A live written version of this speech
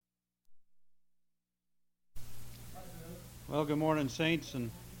Well, good morning, saints,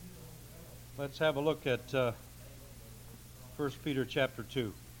 and let's have a look at 1 Peter chapter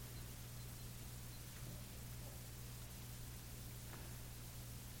 2.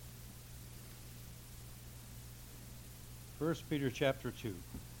 First Peter chapter 2.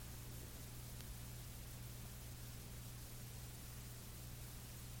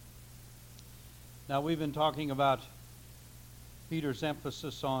 Now, we've been talking about Peter's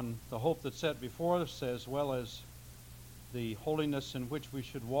emphasis on the hope that's set before us, as well as the holiness in which we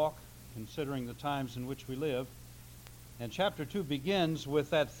should walk, considering the times in which we live. And chapter 2 begins with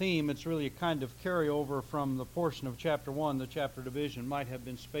that theme. It's really a kind of carryover from the portion of chapter 1. The chapter division might have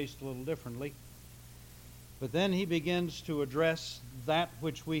been spaced a little differently. But then he begins to address that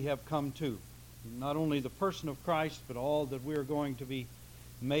which we have come to. Not only the person of Christ, but all that we are going to be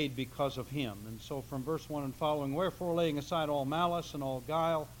made because of him. And so from verse 1 and following, wherefore laying aside all malice and all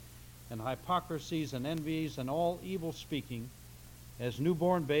guile, and hypocrisies and envies and all evil speaking, as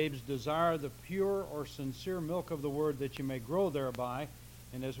newborn babes desire the pure or sincere milk of the word, that you may grow thereby.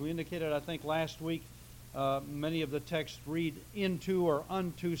 And as we indicated, I think last week, many of the texts read into or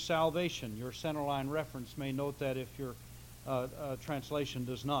unto salvation. Your centerline reference may note that if your translation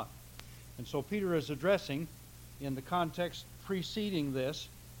does not. And so Peter is addressing, in the context preceding this,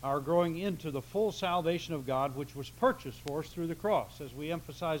 our growing into the full salvation of God, which was purchased for us through the cross. As we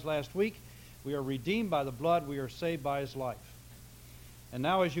emphasized last week, we are redeemed by the blood, we are saved by his life. And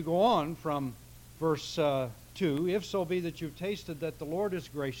now as you go on from verse 2, if so be that you've tasted that the Lord is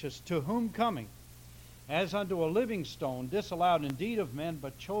gracious, to whom coming, as unto a living stone, disallowed indeed of men,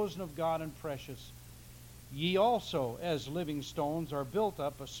 but chosen of God and precious, ye also, as living stones, are built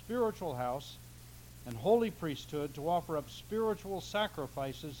up a spiritual house, and holy priesthood, to offer up spiritual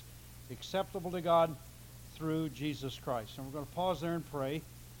sacrifices acceptable to God through Jesus Christ. And we're going to pause there and pray.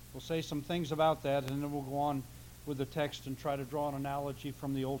 We'll say some things about that, and then we'll go on with the text and try to draw an analogy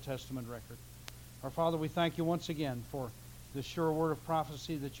from the Old Testament record. Our Father, we thank you once again for the sure word of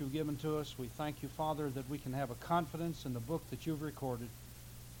prophecy that you've given to us. We thank you, Father, that we can have a confidence in the book that you've recorded.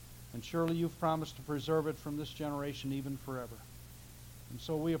 And surely you've promised to preserve it from this generation even forever. And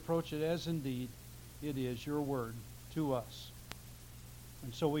so we approach it as indeed it is your word to us.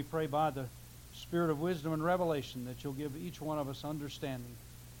 And so we pray by the Spirit of wisdom and revelation that you'll give each one of us understanding,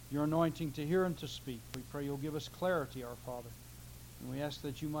 your anointing to hear and to speak. We pray you'll give us clarity, our Father. And we ask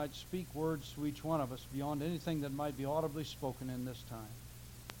that you might speak words to each one of us beyond anything that might be audibly spoken in this time.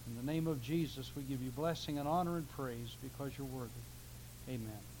 In the name of Jesus, we give you blessing and honor and praise because you're worthy.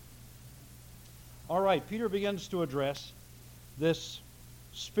 Amen. All right, Peter begins to address this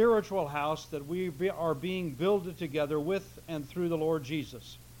spiritual house that we are being builded together with and through the Lord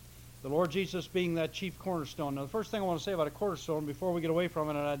Jesus. The Lord Jesus being that chief cornerstone. Now, the first thing I want to say about a cornerstone before we get away from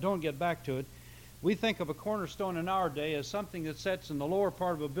it, and I don't get back to it, we think of a cornerstone in our day as something that sits in the lower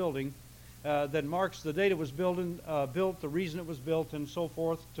part of a building that marks the date it was built, the reason it was built, and so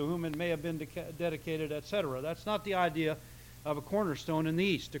forth, to whom it may have been dedicated, etc. That's not the idea of a cornerstone in the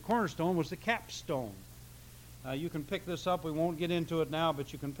East. A cornerstone was the capstone. You can pick this up. We won't get into it now,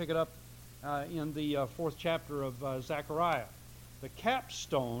 but you can pick it up in the 4th chapter of Zechariah. The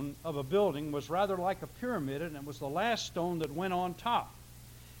capstone of a building was rather like a pyramid, and it was the last stone that went on top.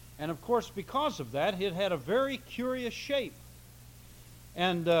 And of course, because of that, it had a very curious shape.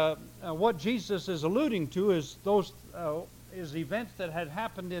 And what Jesus is alluding to is those events that had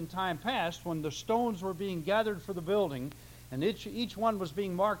happened in time past when the stones were being gathered for the building, and each one was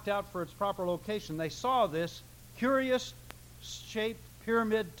being marked out for its proper location. They saw this curious shaped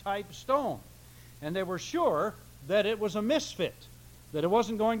pyramid-type stone. And they were sure that it was a misfit, that it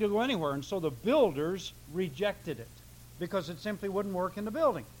wasn't going to go anywhere. And so the builders rejected it because it simply wouldn't work in the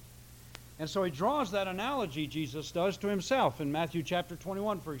building. And so he draws that analogy, Jesus does, to himself in Matthew chapter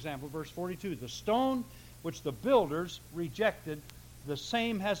 21, for example, verse 42. The stone which the builders rejected, the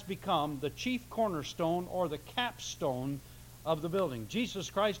same has become the chief cornerstone or the capstone of the building.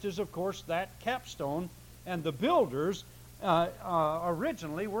 Jesus Christ is, of course, that capstone, and the builders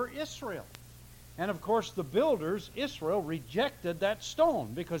originally were Israel. And of course, the builders, Israel, rejected that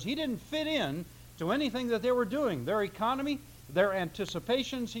stone because he didn't fit in to anything that they were doing. Their economy, their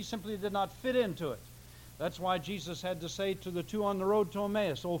anticipations, he simply did not fit into it. That's why Jesus had to say to the two on the road to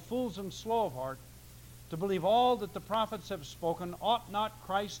Emmaus, O fools and slow of heart, to believe all that the prophets have spoken, ought not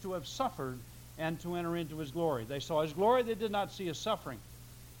Christ to have suffered and to enter into his glory? They saw his glory, they did not see his suffering.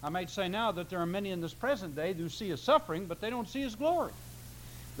 I might say now that there are many in this present day who see his suffering, but they don't see his glory.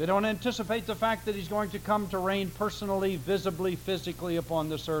 They don't anticipate the fact that he's going to come to reign personally, visibly, physically upon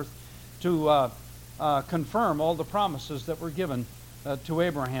this earth to confirm all the promises that were given to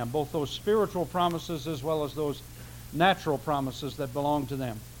Abraham, both those spiritual promises as well as those natural promises that belong to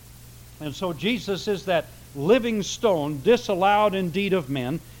them. And so Jesus is that living stone, disallowed indeed of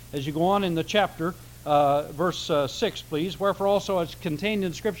men. As you go on in the chapter, verse 6, please. Wherefore also as contained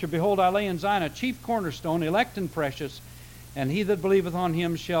in Scripture, Behold, I lay in Zion a chief cornerstone, elect and precious, and he that believeth on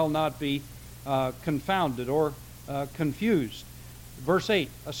him shall not be confounded or confused. Verse 8,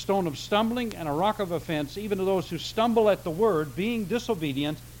 a stone of stumbling and a rock of offense, even to those who stumble at the word, being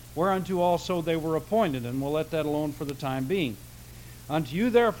disobedient, whereunto also they were appointed. And we'll let that alone for the time being. Unto you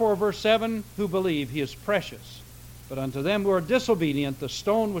therefore, verse 7, who believe, he is precious. But unto them who are disobedient, the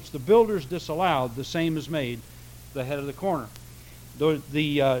stone which the builders disallowed, the same is made the head of the corner.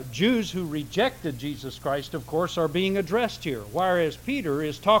 The Jews who rejected Jesus Christ, of course, are being addressed here, whereas Peter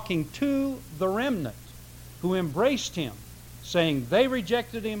is talking to the remnant who embraced him, saying they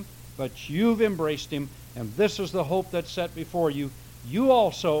rejected him, but you've embraced him, and this is the hope that's set before you. You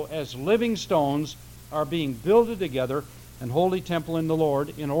also, as living stones, are being builded together an holy temple in the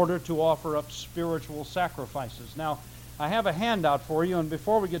Lord in order to offer up spiritual sacrifices. Now, I have a handout for you, and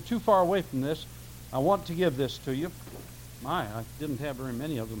before we get too far away from this, I want to give this to you. I didn't have very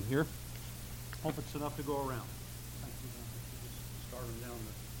many of them here. Hope it's enough to go around.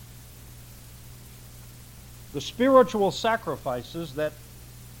 The spiritual sacrifices that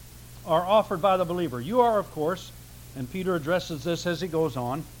are offered by the believer. You are, of course, and Peter addresses this as he goes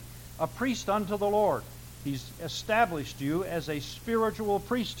on, a priest unto the Lord. He's established you as a spiritual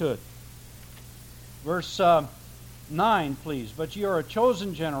priesthood. Verse 9, please. But ye are a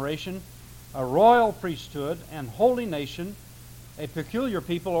chosen generation, a royal priesthood, and holy nation, a peculiar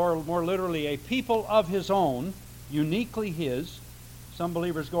people, or more literally, a people of his own, uniquely his. Some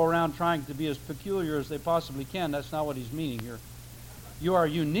believers go around trying to be as peculiar as they possibly can. That's not what he's meaning here. You are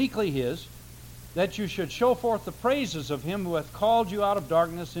uniquely his, that you should show forth the praises of him who hath called you out of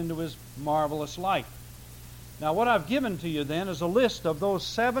darkness into his marvelous light. Now, what I've given to you then is a list of those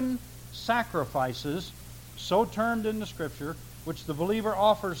 7 sacrifices, so termed in the Scripture, which the believer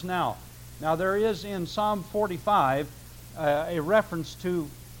offers now. Now, there is in Psalm 45 a reference to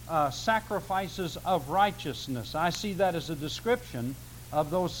sacrifices of righteousness. I see that as a description of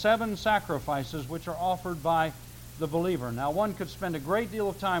those 7 sacrifices which are offered by the believer. Now, one could spend a great deal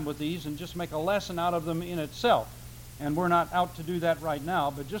of time with these and just make a lesson out of them in itself. And we're not out to do that right now,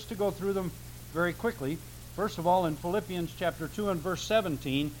 but just to go through them very quickly. First of all, in Philippians chapter 2 and verse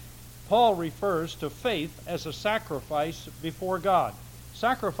 17, Paul refers to faith as a sacrifice before God.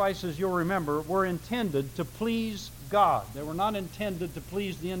 Sacrifices, you'll remember, were intended to please God. They were not intended to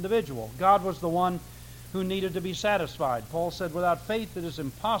please the individual. God was the one who needed to be satisfied. Paul said, without faith it is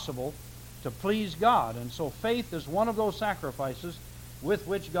impossible to please God. And so faith is one of those sacrifices with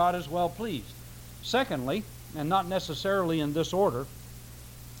which God is well pleased. Secondly, and not necessarily in this order,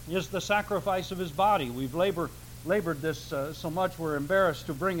 is the sacrifice of his body. We've labored this so much we're embarrassed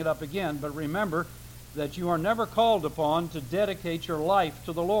to bring it up again, but remember that you are never called upon to dedicate your life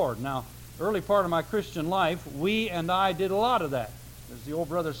to the Lord. Now, early part of my Christian life, we and I did a lot of that. As the old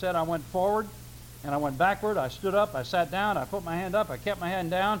brother said, I went forward and I went backward, I stood up, I sat down, I put my hand up, I kept my hand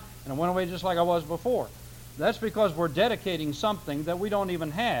down, and I went away just like I was before. That's because we're dedicating something that we don't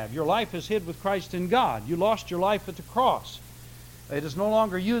even have. Your life is hid with Christ in God. You lost your life at the cross. It is no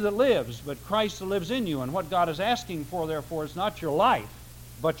longer you that lives, but Christ that lives in you. And what God is asking for, therefore, is not your life,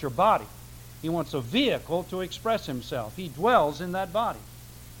 but your body. He wants a vehicle to express himself. He dwells in that body.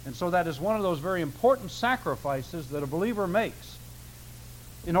 And so that is one of those very important sacrifices that a believer makes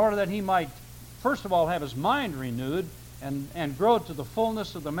in order that he might, first of all, have his mind renewed and grow to the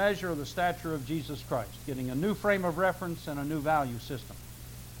fullness of the measure of the stature of Jesus Christ, getting a new frame of reference and a new value system.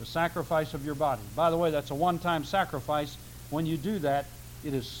 The sacrifice of your body. By the way, that's a one-time sacrifice. When you do that,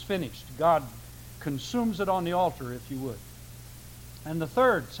 it is finished. God consumes it on the altar, if you would. And the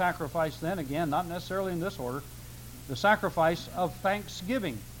third sacrifice then, again, not necessarily in this order, the sacrifice of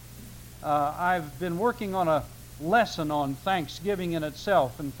thanksgiving. I've been working on a lesson on thanksgiving in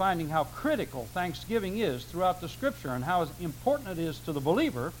itself and finding how critical thanksgiving is throughout the Scripture and how important it is to the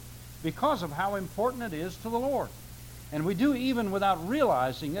believer because of how important it is to the Lord. And we do, even without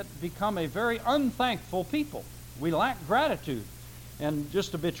realizing it, become a very unthankful people. We lack gratitude. And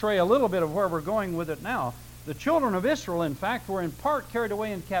just to betray a little bit of where we're going with it now, the children of Israel, in fact, were in part carried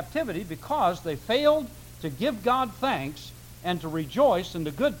away in captivity because they failed to give God thanks and to rejoice in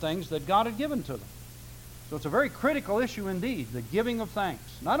the good things that God had given to them. So it's a very critical issue indeed, the giving of thanks.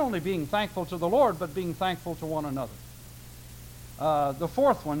 Not only being thankful to the Lord, but being thankful to one another. The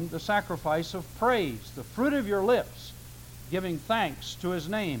fourth one, the sacrifice of praise, the fruit of your lips, giving thanks to his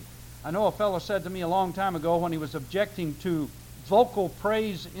name. I know a fellow said to me a long time ago when he was objecting to vocal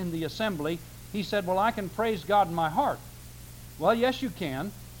praise in the assembly, He said, well, I can praise God in my heart. Well, yes, you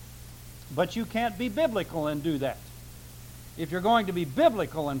can, but you can't be biblical and do that. If you're going to be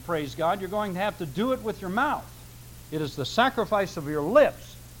biblical and praise God, you're going to have to do it with your mouth. It is the sacrifice of your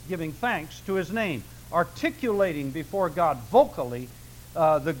lips, giving thanks to His name, articulating before God vocally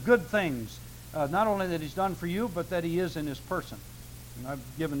the good things, not only that He's done for you, but that He is in His person. And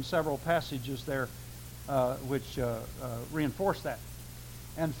I've given several passages there which reinforce that.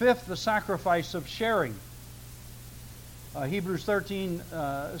 And fifth, the sacrifice of sharing. Hebrews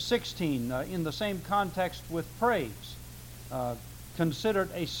 13:16, in the same context with praise, considered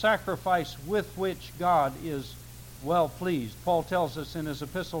a sacrifice with which God is well pleased. Paul tells us in his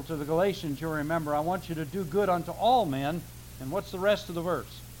epistle to the Galatians, you'll remember, I want you to do good unto all men. And what's the rest of the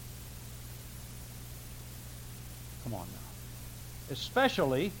verse? Come on now.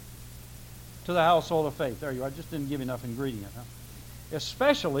 Especially to the household of faith. There you are. I just didn't give you enough ingredient. Huh?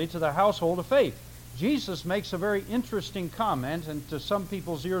 Especially to the household of faith. Jesus makes a very interesting comment, and to some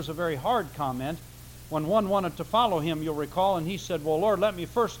people's ears a very hard comment. When one wanted to follow Him, you'll recall, and he said, well, Lord, let me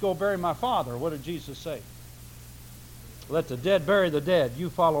first go bury my father. What did Jesus say? Let the dead bury the dead. You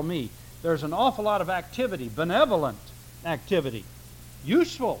follow me. There's an awful lot of activity, benevolent activity,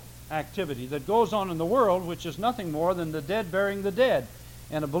 useful activity that goes on in the world, which is nothing more than the dead burying the dead.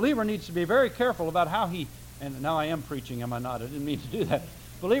 And a believer needs to be very careful about how he, and now I am preaching, am I not? I didn't mean to do that.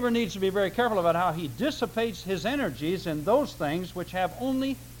 Believer needs to be very careful about how he dissipates his energies in those things which have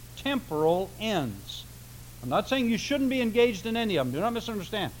only temporal ends. I'm not saying you shouldn't be engaged in any of them. Do not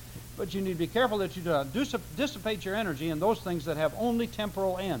misunderstand. But you need to be careful that you do not dissipate your energy in those things that have only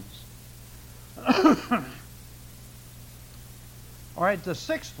temporal ends. All right, the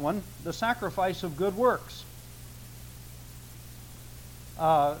sixth one, the sacrifice of good works.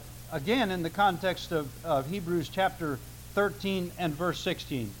 Again, in the context of Hebrews chapter 13 and verse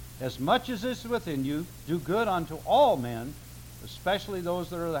 16. As much as is within you, do good unto all men, especially those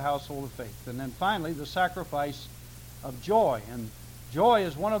that are of the household of faith. And then finally, the sacrifice of joy. And joy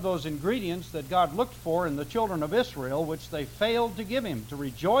is one of those ingredients that God looked for in the children of Israel, which they failed to give Him, to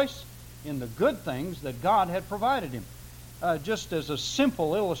rejoice in the good things that God had provided Him. Just as a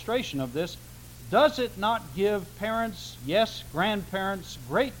simple illustration of this, does it not give parents, yes, grandparents,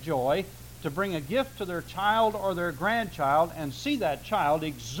 great joy to bring a gift to their child or their grandchild and see that child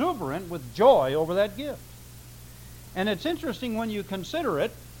exuberant with joy over that gift? And it's interesting when you consider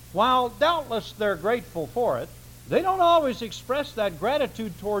it, while doubtless they're grateful for it, they don't always express that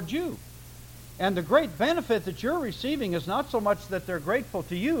gratitude toward you. And the great benefit that you're receiving is not so much that they're grateful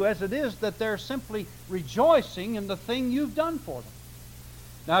to you as it is that they're simply rejoicing in the thing you've done for them.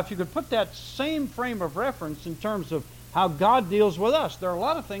 Now, if you could put that same frame of reference in terms of how God deals with us, there are a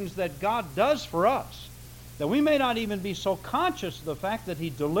lot of things that God does for us that we may not even be so conscious of the fact that He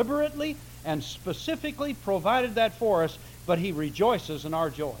deliberately and specifically provided that for us, but He rejoices in our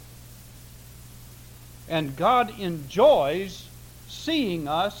joy. And God enjoys seeing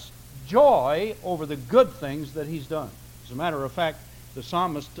us joy over the good things that He's done. As a matter of fact,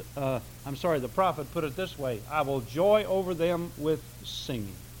 the prophet put it this way, I will joy over them with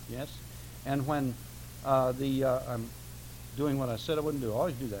singing. Yes? And when I'm doing what I said I wouldn't do. I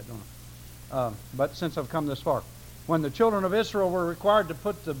always do that, don't I? But since I've come this far. When the children of Israel were required to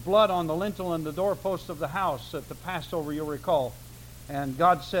put the blood on the lintel and the doorpost of the house at the Passover, you'll recall, and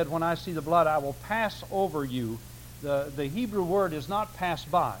God said, when I see the blood, I will pass over you. The Hebrew word is not pass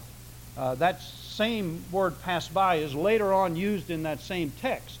by. That same word pass by is later on used in that same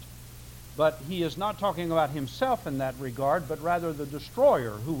text. But He is not talking about Himself in that regard, but rather the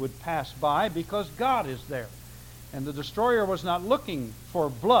destroyer who would pass by because God is there. And the destroyer was not looking for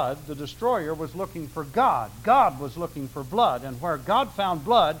blood. The destroyer was looking for God. God was looking for blood. And where God found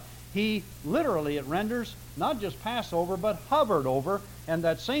blood, He literally, it renders, not just pass over, but hovered over. And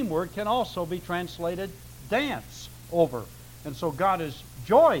that same word can also be translated dance over. And so God is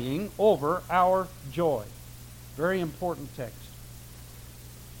joying over our joy. Very important text.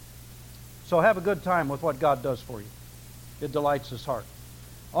 So have a good time with what God does for you. It delights His heart.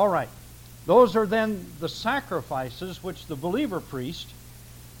 All right. Those are then the sacrifices which the believer priest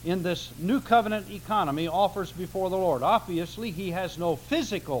in this new covenant economy offers before the Lord. Obviously, he has no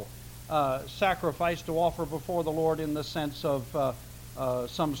physical sacrifice to offer before the Lord in the sense of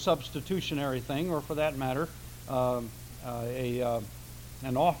some substitutionary thing, or for that matter, an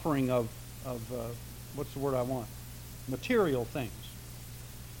offering of what's the word I want? Material things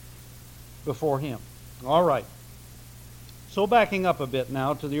before Him. All right. So backing up a bit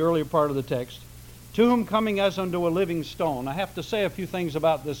now to the earlier part of the text, to whom coming as unto a living stone. I have to say a few things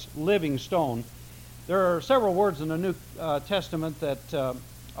about this living stone. There are several words in the New Testament that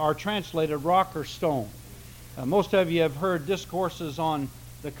are translated rock or stone. Most of you have heard discourses on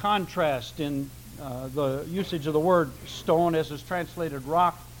the contrast in the usage of the word stone as is translated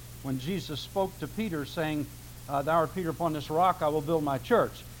rock when Jesus spoke to Peter saying, thou art Peter, upon this rock I will build my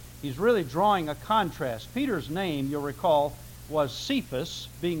church. He's really drawing a contrast. Peter's name, you'll recall, was Cephas,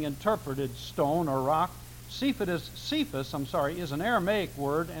 being interpreted stone or rock. Cephas, is an Aramaic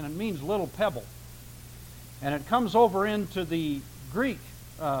word, and it means little pebble. And it comes over into the Greek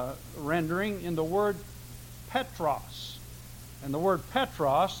rendering in the word Petros. And the word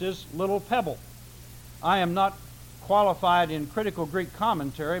Petros is little pebble. I am not qualified in critical Greek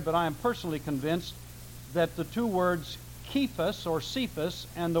commentary, but I am personally convinced that the two words Kephas or Cephas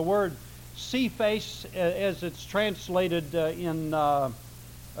and the word Cephas, as it's translated in the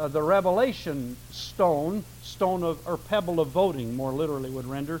Revelation stone or pebble of voting, more literally would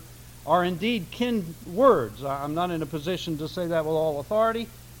render, are indeed kin words. I'm not in a position to say that with all authority,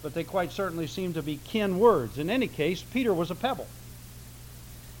 but they quite certainly seem to be kin words. In any case, Peter was a pebble.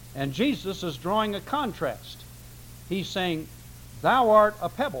 And Jesus is drawing a contrast. He's saying, thou art a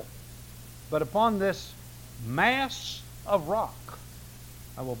pebble, but upon this mass of rock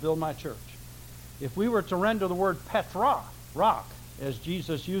I will build my church. If we were to render the word Petra, rock, as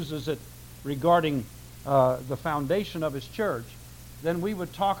Jesus uses it regarding the foundation of his church, then we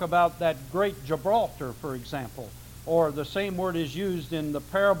would talk about that great Gibraltar, for example. Or the same word is used in the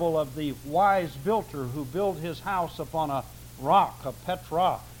parable of the wise builder who built his house upon a rock, a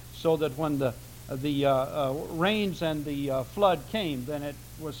Petra, so that when the rains and the flood came, then it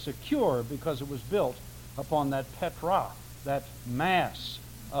was secure because it was built upon that Petra, that mass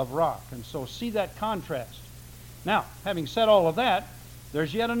of rock. And so see that contrast. Now, having said all of that,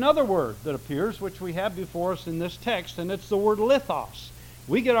 there's yet another word that appears, which we have before us in this text, and it's the word lithos.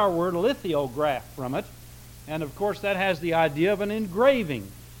 We get our word lithograph from it, and of course that has the idea of an engraving.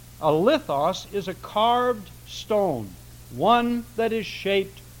 A lithos is a carved stone, one that is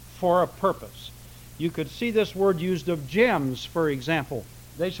shaped for a purpose. You could see this word used of gems, for example.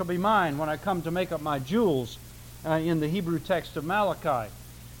 They shall be mine when I come to make up my jewels in the Hebrew text of Malachi.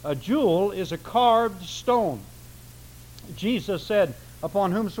 A jewel is a carved stone. Jesus said,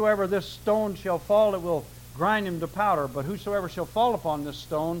 upon whomsoever this stone shall fall, it will grind him to powder, but whosoever shall fall upon this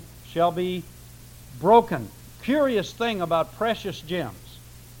stone shall be broken. Curious thing about precious gems.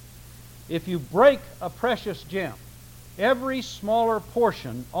 If you break a precious gem, every smaller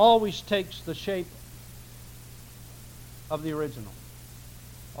portion always takes the shape of the original.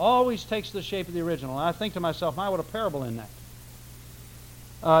 Always takes the shape of the original. And I think to myself, my, what a parable in that.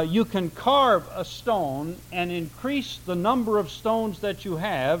 You can carve a stone and increase the number of stones that you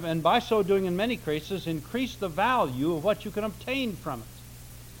have, and by so doing in many cases increase the value of what you can obtain from it.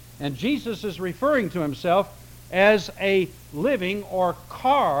 And Jesus is referring to himself as a living or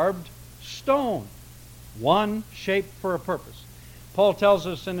carved stone, one shaped for a purpose. Paul tells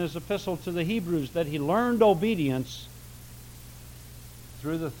us in his epistle to the Hebrews that he learned obedience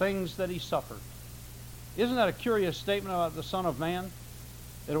through the things that he suffered. Isn't that a curious statement about the Son of Man?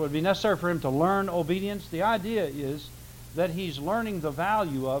 That it would be necessary for him to learn obedience. The idea is that he's learning the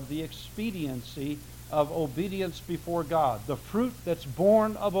value of the expediency of obedience before God, the fruit that's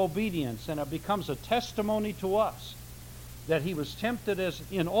born of obedience, and it becomes a testimony to us that he was tempted as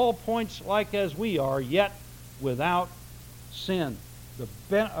in all points like as we are, yet without sin.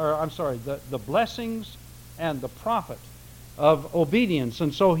 The blessings and the profit of obedience.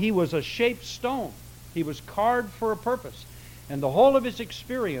 And so he was a shaped stone. He was carved for a purpose. And the whole of his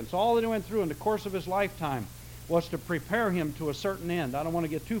experience, all that he went through in the course of his lifetime, was to prepare him to a certain end. I don't want to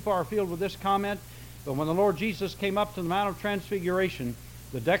get too far afield with this comment, but when the Lord Jesus came up to the Mount of Transfiguration,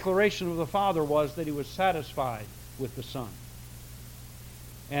 the declaration of the Father was that he was satisfied with the Son.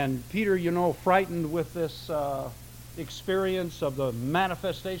 And Peter, frightened with this experience of the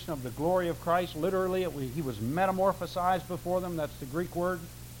manifestation of the glory of Christ, literally, he was metamorphosized before them. That's the Greek word.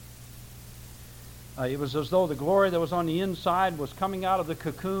 It was as though the glory that was on the inside was coming out of the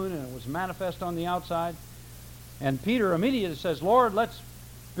cocoon and it was manifest on the outside. And Peter immediately says, Lord, let's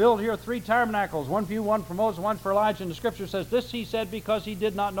build here 3 tabernacles, one for you, one for Moses, one for Elijah. And the Scripture says this he said because he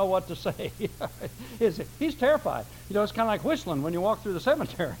did not know what to say. He's terrified. It's kind of like whistling when you walk through the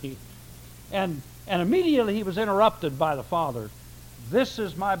cemetery. And immediately he was interrupted by the Father. This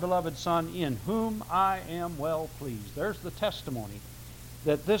is my beloved Son in whom I am well pleased. There's the testimony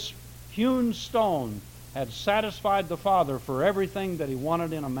that this hewn stone had satisfied the Father for everything that he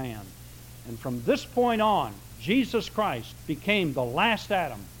wanted in a man. And from this point on, Jesus Christ became the last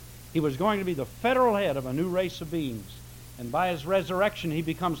Adam. He was going to be the federal head of a new race of beings. And by his resurrection, he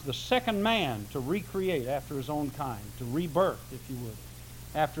becomes the second man to recreate after his own kind, to rebirth, if you would.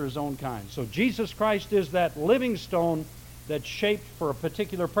 after his own kind. So Jesus Christ is that living stone that's shaped for a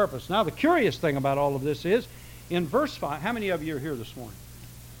particular purpose. Now, the curious thing about all of this is, in verse 5, how many of you are here this morning?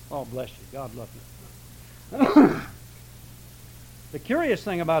 Oh, bless you. God love you. The curious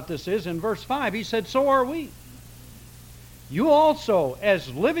thing about this is, in verse 5, he said, so are we. You also,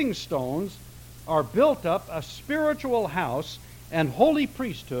 as living stones, are built up a spiritual house and holy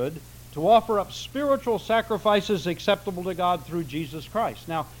priesthood to offer up spiritual sacrifices acceptable to God through Jesus Christ.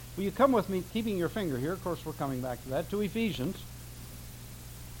 Now, will you come with me, keeping your finger here, of course we're coming back to that, to Ephesians.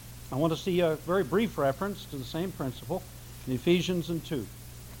 I want to see a very brief reference to the same principle in Ephesians 2.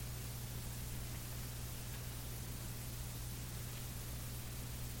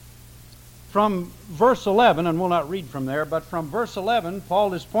 From verse 11, and we'll not read from there, but from verse 11,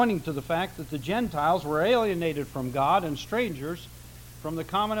 Paul is pointing to the fact that the Gentiles were alienated from God and strangers from the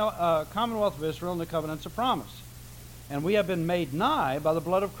commonwealth of Israel and the covenants of promise. And we have been made nigh by the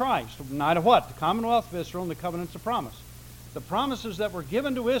blood of Christ. Nigh to what? The commonwealth of Israel and the covenants of promise. The promises that were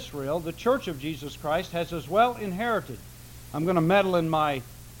given to Israel, the church of Jesus Christ has as well inherited. I'm going to meddle in my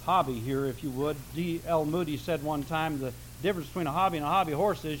hobby here, if you would. D.L. Moody said one time, the difference between a hobby and a hobby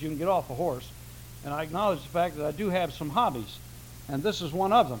horse is you can get off a horse. And I acknowledge the fact that I do have some hobbies, and this is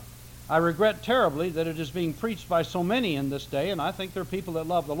one of them. I regret terribly that it is being preached by so many in this day, and I think there are people that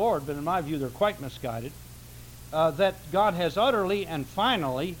love the Lord, but in my view they're quite misguided, that God has utterly and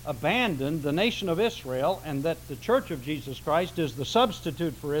finally abandoned the nation of Israel, and that the church of Jesus Christ is the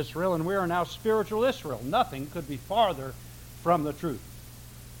substitute for Israel, and we are now spiritual Israel. Nothing could be farther from the truth.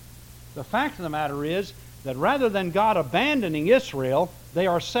 The fact of the matter is that rather than God abandoning Israel, they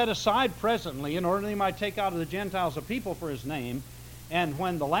are set aside presently in order that he might take out of the Gentiles a people for his name. And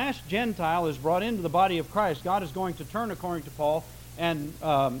when the last Gentile is brought into the body of Christ, God is going to turn, according to Paul, and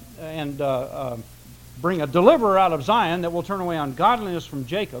bring a deliverer out of Zion that will turn away ungodliness from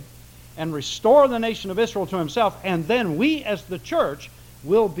Jacob and restore the nation of Israel to himself. And then we as the church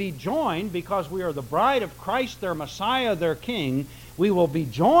will be joined, because we are the bride of Christ, their Messiah, their King. We will be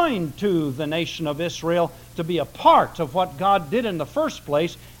joined to the nation of Israel to be a part of what God did in the first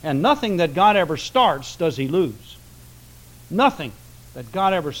place, and nothing that God ever starts does he lose. Nothing that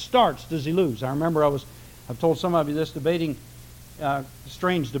God ever starts does he lose. I remember I've told some of you this debating,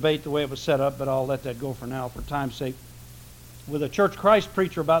 strange debate the way it was set up, but I'll let that go for now for time's sake, with a Church Christ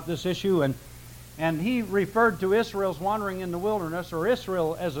preacher about this issue, and he referred to Israel's wandering in the wilderness, or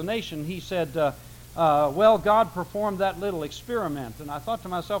Israel as a nation. He said, well, God performed that little experiment. And I thought to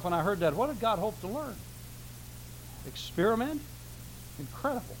myself when I heard that, what did God hope to learn? Experiment?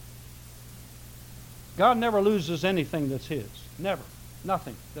 Incredible. God never loses anything that's his. Never.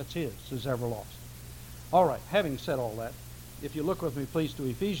 Nothing that's his is ever lost. All right, having said all that, if you look with me, please, to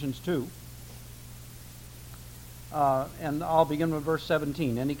Ephesians 2. And I'll begin with verse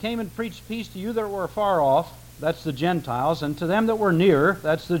 17. And he came and preached peace to you that were far off, that's the Gentiles, and to them that were near,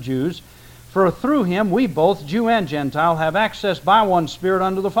 that's the Jews. For through him we both, Jew and Gentile, have access by one Spirit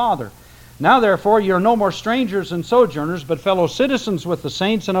unto the Father. Now therefore ye are no more strangers and sojourners, but fellow citizens with the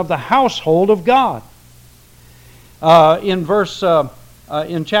saints and of the household of God. In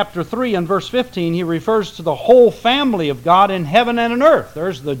chapter 3 and verse 15, he refers to the whole family of God in heaven and in earth.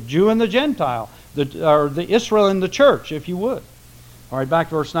 There's the Jew and the Gentile, the Israel and the church, if you would. All right, back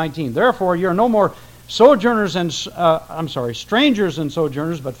to verse 19. Therefore, you're no more strangers and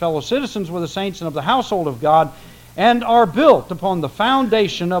sojourners, but fellow citizens with the saints and of the household of God, and are built upon the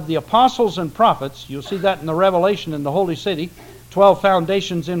foundation of the apostles and prophets. You'll see that in the Revelation in the Holy City, 12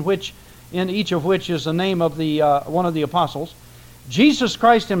 foundations in each of which is the name of the one of the apostles. Jesus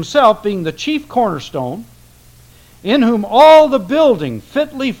Christ himself being the chief cornerstone, in whom all the building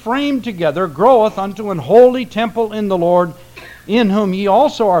fitly framed together groweth unto an holy temple in the Lord, in whom ye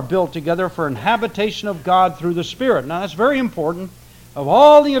also are built together for an habitation of God through the Spirit. Now that's very important. Of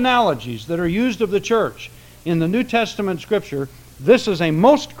all the analogies that are used of the church in the New Testament Scripture, this is a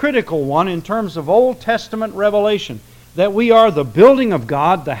most critical one in terms of Old Testament revelation, that we are the building of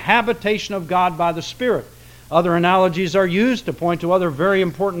God, the habitation of God by the Spirit. Other analogies are used to point to other very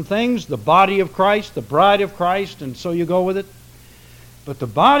important things, the body of Christ, the bride of Christ, and so you go with it. But the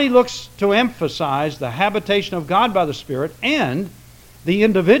body looks to emphasize the habitation of God by the Spirit and the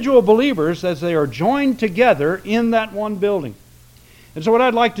individual believers as they are joined together in that one building. And so what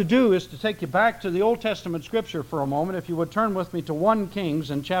I'd like to do is to take you back to the Old Testament Scripture for a moment. If you would turn with me to 1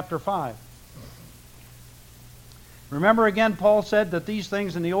 Kings in chapter 5. Remember again, Paul said that these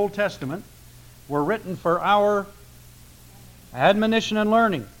things in the Old Testament were written for our admonition and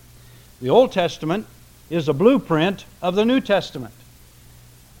learning. The Old Testament is a blueprint of the New Testament.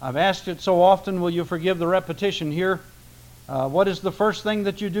 I've asked it so often, will you forgive the repetition here? What is the first thing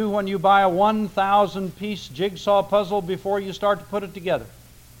that you do when you buy a 1,000-piece jigsaw puzzle before you start to put it together?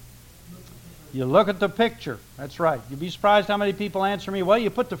 You look at the picture. That's right. You'd be surprised how many people answer me, well, you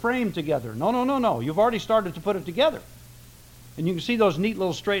put the frame together. No, no, no, no. You've already started to put it together. And you can see those neat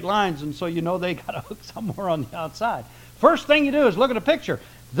little straight lines, and so you know they got a hook somewhere on the outside. First thing you do is look at a picture.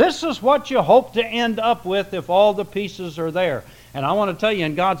 This is what you hope to end up with if all the pieces are there. And I want to tell you,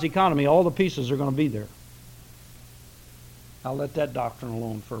 in God's economy, all the pieces are going to be there. I'll let that doctrine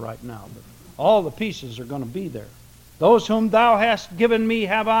alone for right now. But all the pieces are going to be there. Those whom thou hast given me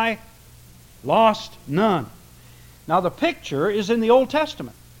have I lost none. Now the picture is in the Old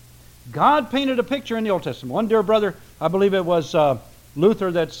Testament. God painted a picture in the Old Testament. One dear brother, I believe it was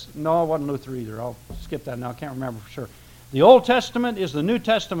Luther no, it wasn't Luther either. I'll skip that now. I can't remember for sure. The Old Testament is the New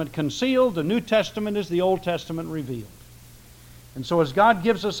Testament concealed. The New Testament is the Old Testament revealed. And so as God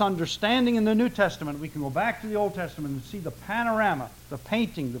gives us understanding in the New Testament, we can go back to the Old Testament and see the panorama, the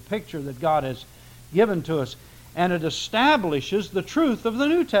painting, the picture that God has given to us. And it establishes the truth of the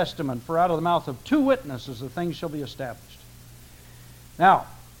New Testament. For out of the mouth of two witnesses the things shall be established. Now,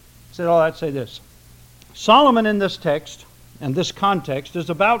 I said all that to say this. Solomon in this text and this context is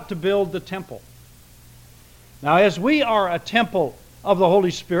about to build the temple. Now, as we are a temple of the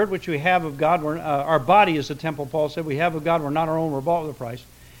Holy Spirit, which we have of God, our body is a temple, Paul said, we have of God, we're not our own, we're bought with a price.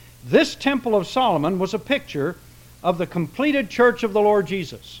 This temple of Solomon was a picture of the completed church of the Lord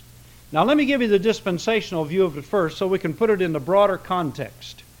Jesus. Now, let me give you the dispensational view of it first so we can put it in the broader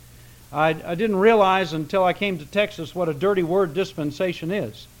context. I didn't realize until I came to Texas what a dirty word dispensation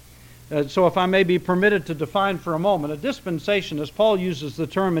is. So if I may be permitted to define for a moment, a dispensation, as Paul uses the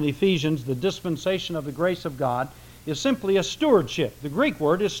term in Ephesians, the dispensation of the grace of God, is simply a stewardship. The Greek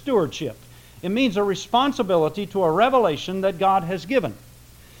word is stewardship. It means a responsibility to a revelation that God has given.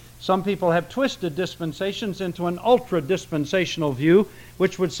 Some people have twisted dispensations into an ultra-dispensational view,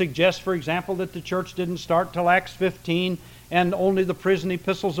 which would suggest, for example, that the church didn't start till Acts 15, and only the prison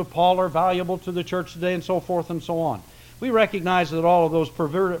epistles of Paul are valuable to the church today, and so forth and so on. We recognize that all of those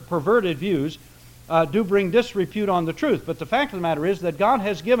perverted views do bring disrepute on the truth. But the fact of the matter is that God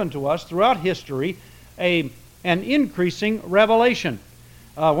has given to us throughout history an increasing revelation.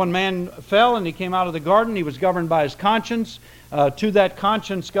 When man fell and he came out of the garden, he was governed by his conscience. To that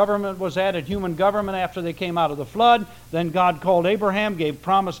conscience government was added human government after they came out of the flood. Then God called Abraham, gave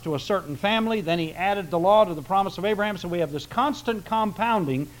promise to a certain family. Then he added the law to the promise of Abraham. So we have this constant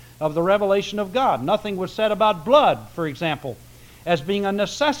compounding of the revelation of God. Nothing was said about blood, for example, as being a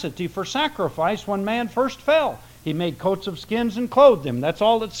necessity for sacrifice when man first fell. He made coats of skins and clothed them. That's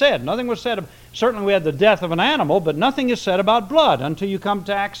all it said. Nothing was said. Certainly we had the death of an animal, but nothing is said about blood until you come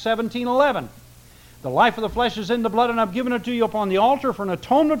to Acts 17:11. The life of the flesh is in the blood, and I've given it to you upon the altar for an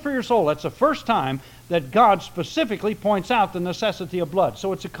atonement for your soul. That's the first time that God specifically points out the necessity of blood.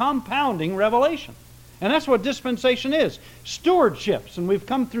 So it's a compounding revelation. And that's what dispensation is. Stewardships. And we've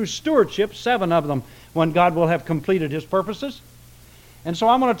come through stewardships, 7 of them, when God will have completed His purposes. And so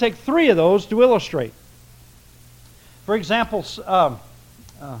I'm going to take 3 of those to illustrate. For example,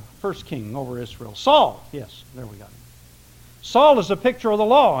 first king over Israel. Saul. Yes, there we go. Saul is a picture of the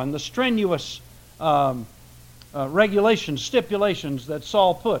law and the strenuous regulations, stipulations that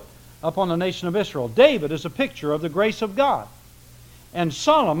Saul put upon the nation of Israel. David is a picture of the grace of God. And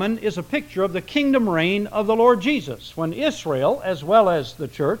Solomon is a picture of the kingdom reign of the Lord Jesus, when Israel, as well as the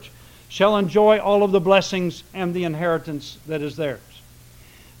church, shall enjoy all of the blessings and the inheritance that is theirs.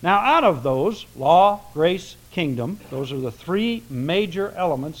 Now, out of those, law, grace, kingdom, those are the 3 major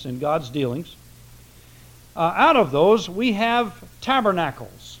elements in God's dealings. Out of those, we have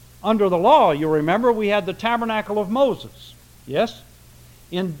tabernacles. Under the law, you remember, we had the tabernacle of Moses. Yes?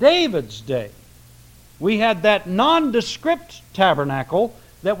 In David's day, we had that nondescript tabernacle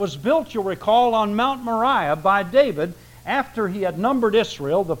that was built, you'll recall, on Mount Moriah by David after he had numbered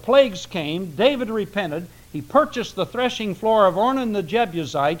Israel. The plagues came. David repented. He purchased the threshing floor of Ornan the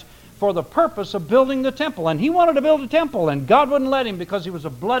Jebusite for the purpose of building the temple. And he wanted to build a temple, and God wouldn't let him because he was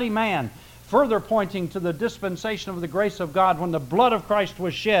a bloody man, further pointing to the dispensation of the grace of God when the blood of Christ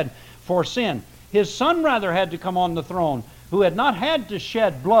was shed for sin. His son rather had to come on the throne, who had not had to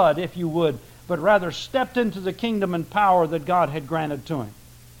shed blood, if you would, but rather stepped into the kingdom and power that God had granted to him.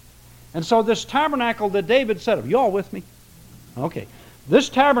 And so this tabernacle that David set up, you all with me? Okay. This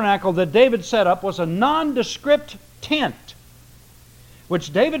tabernacle that David set up was a nondescript tent,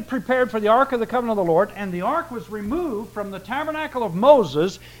 which David prepared for the Ark of the Covenant of the Lord, and the Ark was removed from the tabernacle of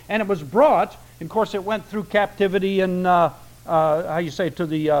Moses, and it was brought, and of course it went through captivity and, how you say, to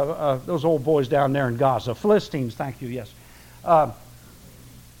the those old boys down there in Gaza, Philistines, thank you, yes.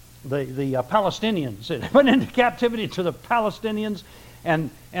 Palestinians. It went into captivity to the Palestinians, and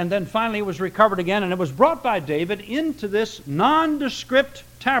then finally it was recovered again, and it was brought by David into this nondescript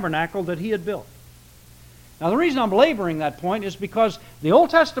tabernacle that he had built. Now, the reason I'm laboring that point is because the Old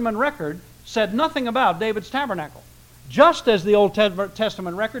Testament record said nothing about David's tabernacle, just as the Old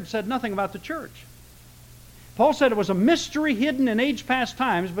Testament record said nothing about the church. Paul said it was a mystery hidden in age past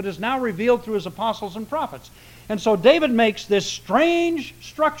times, but is now revealed through his apostles and prophets. And so David makes this strange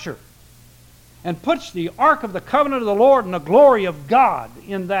structure and puts the Ark of the Covenant of the Lord and the glory of God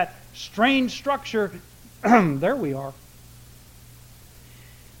in that strange structure. There we are.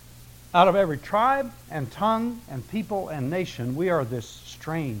 Out of every tribe and tongue and people and nation, we are this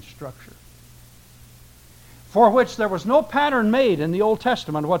strange structure, for which there was no pattern made in the Old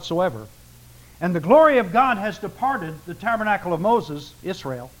Testament whatsoever. And the glory of God has departed the tabernacle of Moses,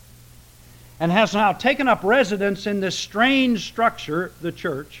 Israel, and has now taken up residence in this strange structure, the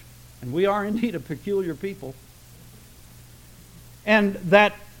church. And we are indeed a peculiar people. And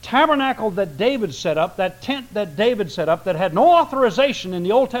that tabernacle that David set up, that tent that David set up, that had no authorization in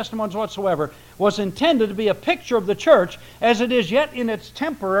the Old Testament whatsoever, was intended to be a picture of the church as it is yet in its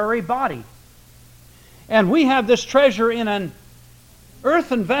temporary body. And we have this treasure in an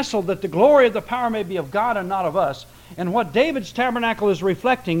earthen vessel, that the glory of the power may be of God and not of us. And what David's tabernacle is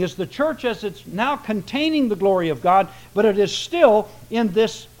reflecting is the church as it's now containing the glory of God, but it is still in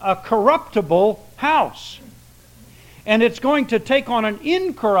this corruptible house. And it's going to take on an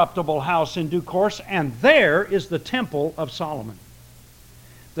incorruptible house in due course, and there is the Temple of Solomon.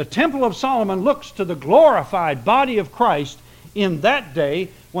 The Temple of Solomon looks to the glorified body of Christ in that day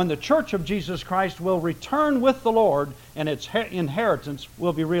when the church of Jesus Christ will return with the Lord and its inheritance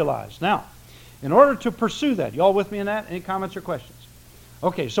will be realized. Now, in order to pursue that, you all with me in that? Any comments or questions?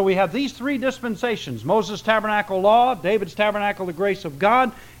 Okay, so we have these three dispensations: Moses' tabernacle law, David's tabernacle, the grace of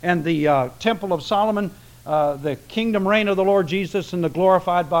God, and the Temple of Solomon, the kingdom reign of the Lord Jesus, and the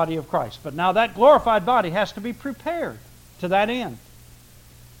glorified body of Christ. But now that glorified body has to be prepared to that end.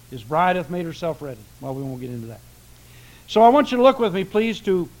 His bride hath made herself ready. Well, we won't get into that. So I want you to look with me, please,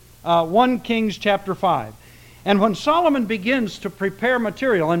 to 1 Kings chapter 5. And when Solomon begins to prepare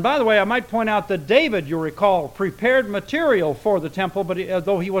material, and by the way, I might point out that David, you'll recall, prepared material for the temple, but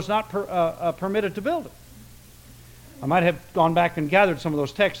though he was not permitted to build it. I might have gone back and gathered some of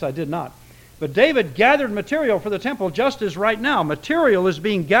those texts. I did not. But David gathered material for the temple, just as right now material is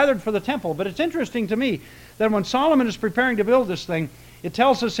being gathered for the temple. But it's interesting to me that when Solomon is preparing to build this thing, it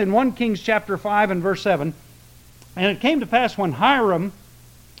tells us in 1 Kings chapter 5 and verse 7, "And it came to pass when Hiram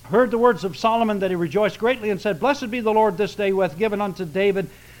heard the words of Solomon that he rejoiced greatly and said, Blessed be the Lord this day who hath given unto David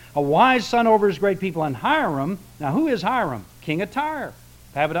a wise son over his great people." And Hiram, now who is Hiram? King of Tyre.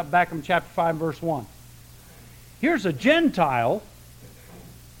 Have it up back in chapter 5 verse 1. Here's a Gentile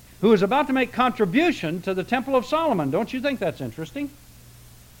who is about to make contribution to the Temple of Solomon. Don't you think that's interesting?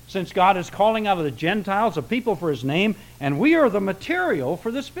 Since God is calling out of the Gentiles a people for His name, and we are the material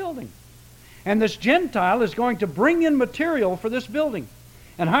for this building. And this Gentile is going to bring in material for this building.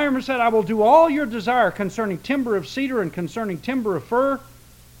 And Hiram said, "I will do all your desire concerning timber of cedar and concerning timber of fir."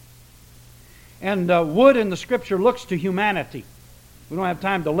 And wood in the Scripture looks to humanity. We don't have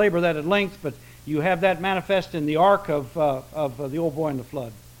time to labor that at length, but you have that manifest in the ark of the old boy in the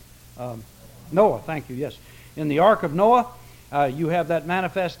flood. Noah, thank you, yes. In the ark of Noah, you have that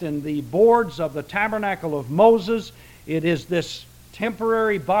manifest in the boards of the tabernacle of Moses. It is this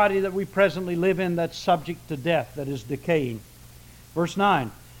temporary body that we presently live in that's subject to death, that is decaying. Verse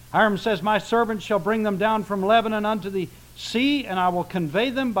 9, Hiram says, "My servant shall bring them down from Lebanon unto the sea, and I will convey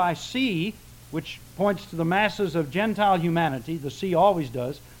them by sea," which points to the masses of Gentile humanity, the sea always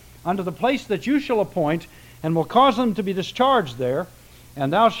does, "unto the place that you shall appoint, and will cause them to be discharged there.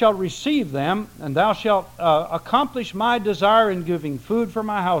 And thou shalt receive them, and thou shalt accomplish my desire in giving food for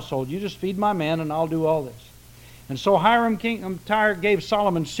my household." You just feed my men, and I'll do all this. And so Hiram, king of Tyre, gave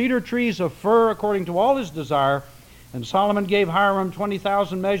Solomon cedar trees of fir according to all his desire. And Solomon gave Hiram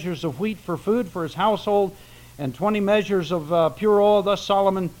 20,000 measures of wheat for food for his household, and 20 measures of pure oil.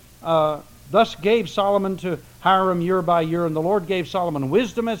 Thus gave Solomon to Hiram year by year. And the Lord gave Solomon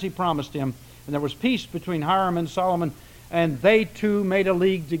wisdom as He promised him. And there was peace between Hiram and Solomon, and they two made a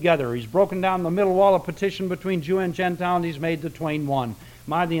league together. He's broken down the middle wall of partition between Jew and Gentile, and He's made the twain one.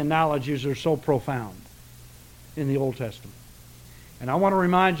 The analogies are so profound in the Old Testament. And I want to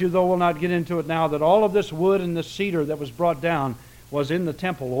remind you, though we'll not get into it now, that all of this wood and this cedar that was brought down was in the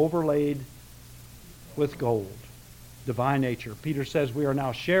temple overlaid with gold. Divine nature. Peter says we are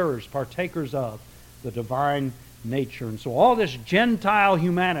now sharers, partakers of the divine nature. And so all this Gentile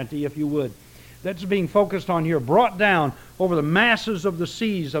humanity, if you would, that's being focused on here, brought down over the masses of the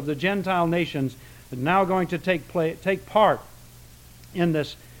seas of the Gentile nations, is now going to take part in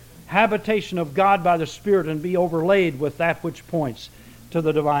this habitation of God by the Spirit and be overlaid with that which points to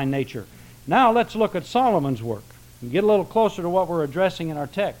the divine nature. Now let's look at Solomon's work and get a little closer to what we're addressing in our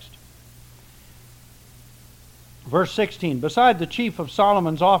text. Verse 16, beside the chief of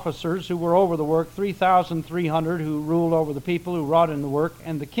Solomon's officers who were over the work, 3,300 who ruled over the people who wrought in the work,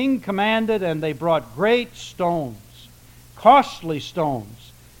 and the king commanded, and they brought great stones, costly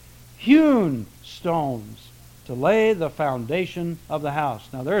stones, hewn stones, to lay the foundation of the house.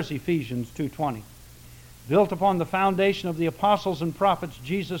 Now there's Ephesians 2:20. Built upon the foundation of the apostles and prophets,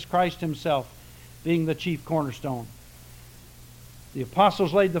 Jesus Christ himself being the chief cornerstone. The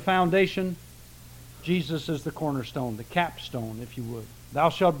apostles laid the foundation. Jesus is the cornerstone, the capstone, if you would. Thou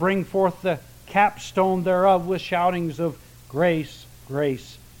shalt bring forth the capstone thereof with shoutings of grace,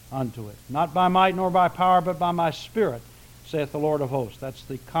 grace unto it. Not by might nor by power, but by my Spirit, saith the Lord of hosts. That's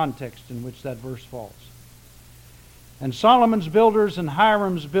the context in which that verse falls. And Solomon's builders and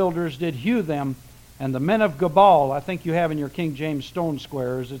Hiram's builders did hew them, and the men of Gebal, I think you have in your King James stone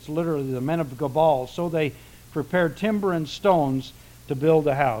squares, it's literally the men of Gebal. So they prepared timber and stones to build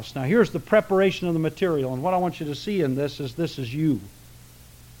the house. Now here's the preparation of the material, and what I want you to see in this is you.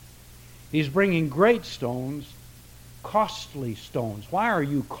 He's bringing great stones, costly stones. Why are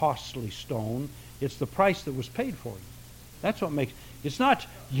you costly stone? It's the price that was paid for you. That's what makes, it's not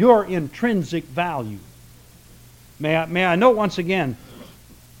your intrinsic value. May I note once again,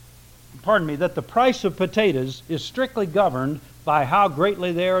 pardon me, that the price of potatoes is strictly governed by how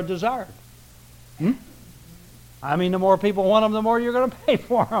greatly they are desired. I mean, the more people want them, the more you're going to pay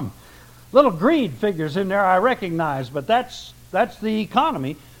for them. Little greed figures in there, I recognize, but that's the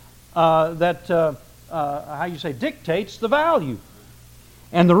economy that dictates the value.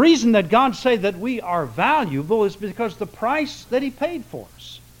 And the reason that God say that we are valuable is because the price that He paid for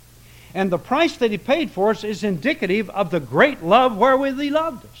us. And the price that He paid for us is indicative of the great love wherewith He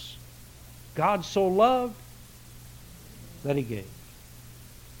loved us. God so loved that He gave.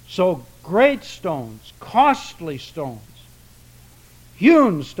 So great stones, costly stones,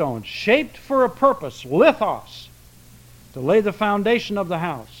 hewn stones, shaped for a purpose, lithos, to lay the foundation of the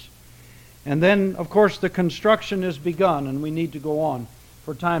house. And then, of course, the construction is begun, and we need to go on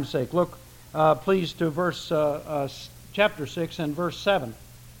for time's sake. Look, please, to chapter 6 and verse 7.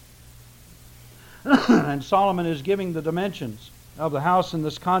 And Solomon is giving the dimensions of the house in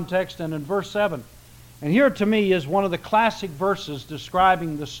this context, and in verse 7. And here to me is one of the classic verses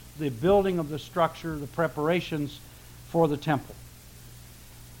describing the building of the structure, the preparations for the temple.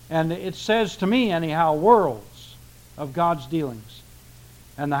 And it says to me, anyhow, worlds of God's dealings.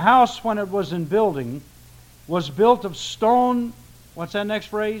 And the house, when it was in building, was built of stone, what's that next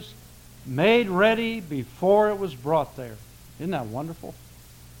phrase? Made ready before it was brought there. Isn't that wonderful?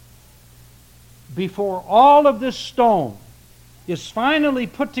 Before all of this stone is finally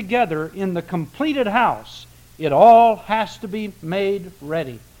put together in the completed house, it all has to be made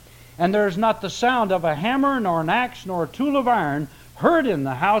ready. And there is not the sound of a hammer, nor an axe, nor a tool of iron heard in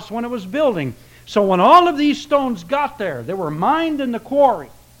the house when it was building. So when all of these stones got there, they were mined in the quarry.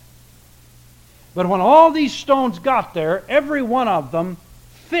 But when all these stones got there, every one of them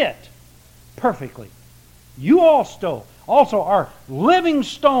fit perfectly. You also are living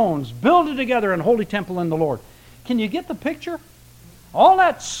stones builded together in holy temple in the Lord. Can you get the picture? All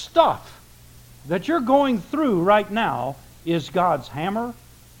that stuff that you're going through right now is God's hammer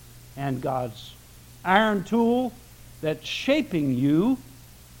and God's iron tool that's shaping you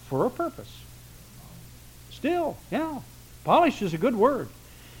for a purpose. Still, yeah, polish is a good word.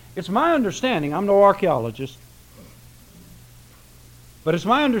 It's my understanding, I'm no archaeologist, but it's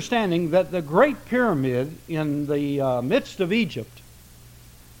my understanding that the Great Pyramid in the midst of Egypt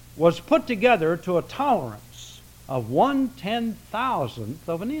was put together to a tolerance of 1/10,000th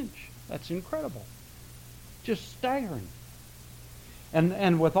of an inch. That's incredible. Just staggering.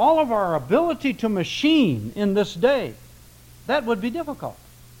 And with all of our ability to machine in this day, that would be difficult.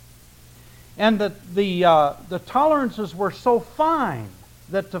 And that the tolerances were so fine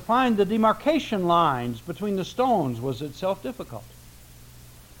that to find the demarcation lines between the stones was itself difficult.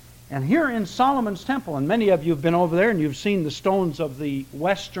 And here in Solomon's temple, and many of you have been over there and you've seen the stones of the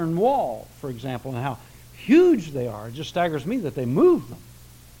western wall, for example, and how huge they are. It just staggers me that they moved them,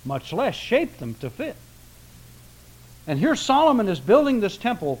 much less shaped them to fit. And here Solomon is building this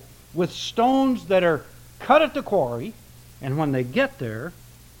temple with stones that are cut at the quarry, and when they get there,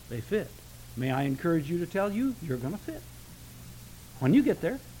 they fit. May I encourage you to tell you, you're going to fit. When you get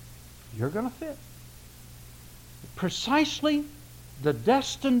there, you're going to fit. Precisely the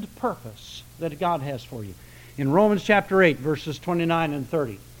destined purpose that God has for you. In Romans chapter 8, verses 29 and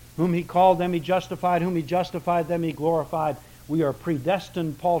 30, whom He called, them He justified. Whom He justified, them He glorified. We are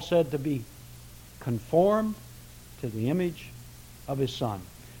predestined, Paul said, to be conformed to the image of His Son.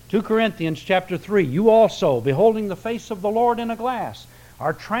 2 Corinthians chapter 3, you also, beholding the face of the Lord in a glass,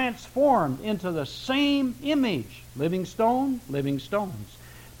 are transformed into the same image. Living stone, living stones.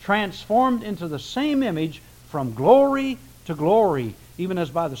 Transformed into the same image from glory to glory, even as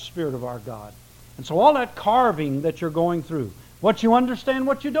by the Spirit of our God. And so all that carving that you're going through, what you understand,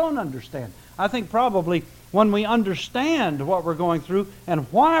 what you don't understand. I think probably when we understand what we're going through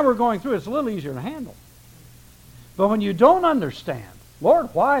and why we're going through, it's a little easier to handle. But when you don't understand, Lord,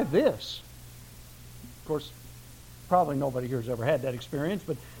 why this? Of course, probably nobody here has ever had that experience,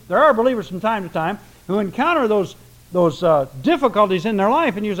 but there are believers from time to time who encounter those difficulties in their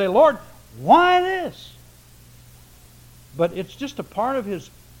life, and you say, Lord, why this? But it's just a part of His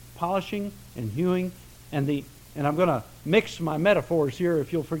polishing and hewing, and I'm going to mix my metaphors here,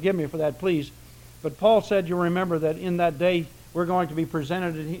 if you'll forgive me for that, please. But Paul said, you'll remember that in that day we're going to be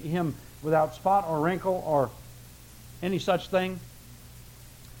presented to Him without spot or wrinkle or any such thing.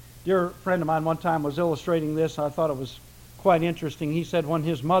 Dear friend of mine one time was illustrating this. I thought it was quite interesting. He said when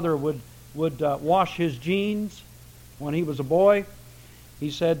his mother would wash his jeans when he was a boy,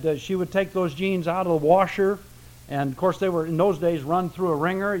 he said she would take those jeans out of the washer, and of course they were in those days run through a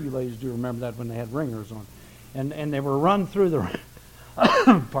wringer. You ladies do remember that when they had wringers on, and they were run through the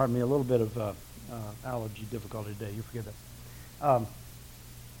pardon me, a little bit of allergy difficulty today. You forget that.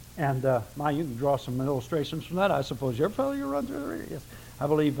 You can draw some illustrations from that, I suppose. You ever felt you run through the wringer? Yes. I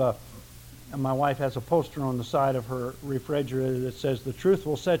believe my wife has a poster on the side of her refrigerator that says, "The truth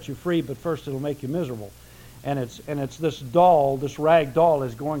will set you free, but first it'll make you miserable." And it's this doll, this rag doll,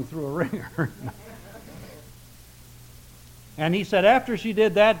 is going through a wringer. And he said after she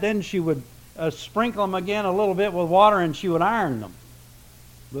did that, then she would sprinkle them again a little bit with water, and she would iron them.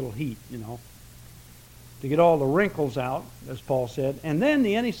 Little heat, to get all the wrinkles out, as Paul said. And then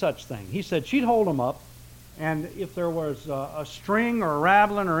the any such thing. He said she'd hold them up, and if there was a string or a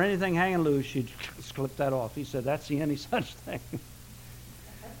rattling or anything hanging loose, she'd clip that off. He said that's the any such thing.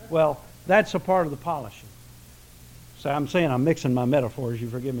 Well, that's a part of the polishing. So I'm saying I'm mixing my metaphors, you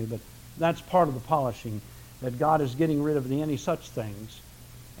forgive me, but that's part of the polishing, that God is getting rid of the any such things.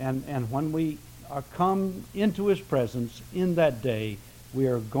 And when we come into His presence in that day, we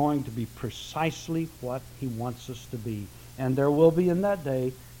are going to be precisely what He wants us to be. And there will be in that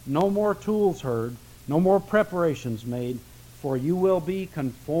day no more tools heard, no more preparations made, for you will be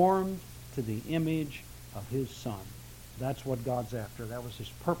conformed to the image of His Son. That's what God's after. That was His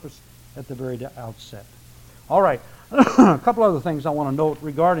purpose at the very outset. All right, a couple other things I want to note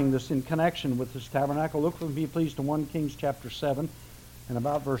regarding this in connection with this tabernacle. Look with me, please, to 1 Kings chapter 7 and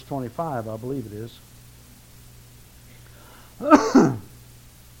about verse 25, I believe it is.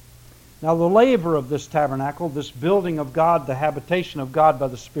 Now, the labor of this tabernacle, this building of God, the habitation of God by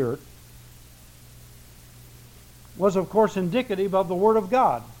the Spirit, was, of course, indicative of the Word of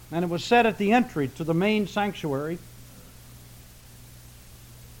God. And it was set at the entry to the main sanctuary.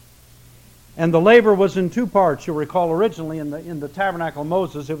 And the labor was in two parts. You'll recall originally in the tabernacle of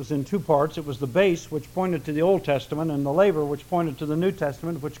Moses, it was in two parts. It was the base, which pointed to the Old Testament, and the labor, which pointed to the New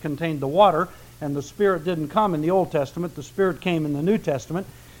Testament, which contained the water. And the Spirit didn't come in the Old Testament. The Spirit came in the New Testament.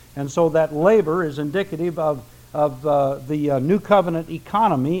 And so that labor is indicative of the New Covenant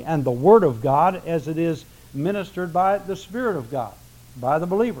economy and the Word of God as it is ministered by the Spirit of God, by the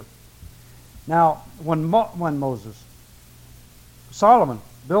believer. Now, when Solomon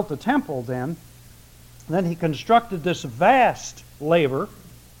built the temple then he constructed this vast labor,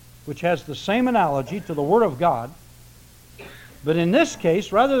 which has the same analogy to the Word of God. But in this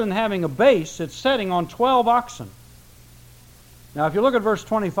case, rather than having a base, it's setting on 12 oxen. Now, if you look at verse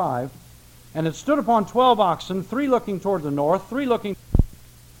 25, and it stood upon 12 oxen, 3 looking toward the north, 3 looking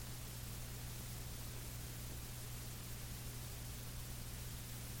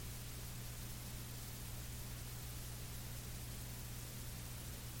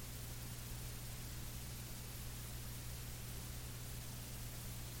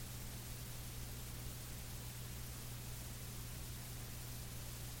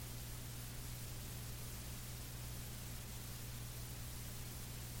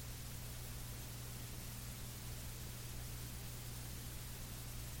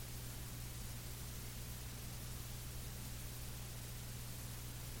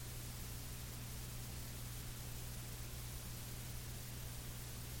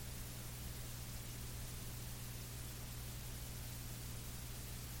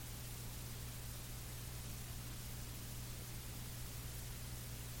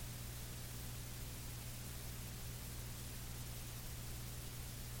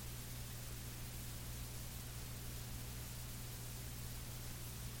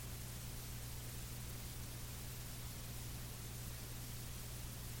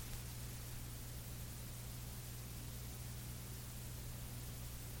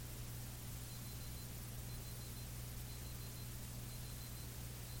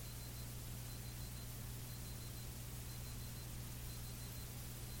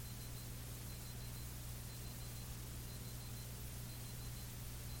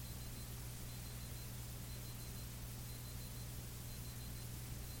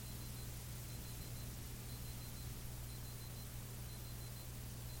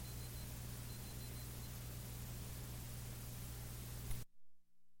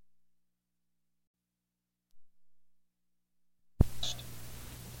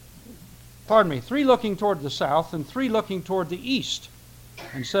three looking toward the south, and three looking toward the east,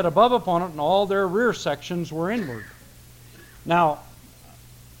 and set above upon it, and all their rear sections were inward. Now,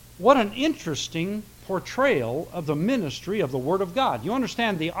 what an interesting portrayal of the ministry of the Word of God. You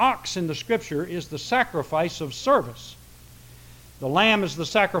understand, the ox in the Scripture is the sacrifice of service. The lamb is the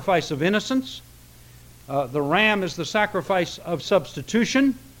sacrifice of innocence. The ram is the sacrifice of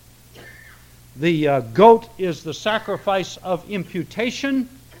substitution. The goat is the sacrifice of imputation.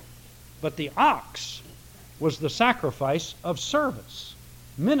 But the ox was the sacrifice of service,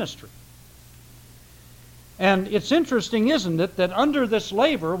 ministry. And it's interesting, isn't it, that under this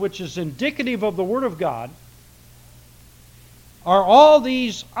laver, which is indicative of the Word of God, are all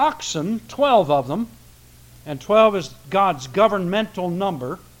these oxen, 12 of them, and 12 is God's governmental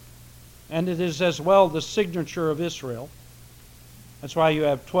number, and it is as well the signature of Israel. That's why you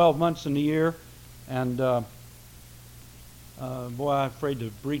have 12 months in the year, and boy, I'm afraid to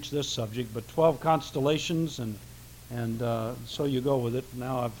breach this subject, but 12 constellations, and so you go with it.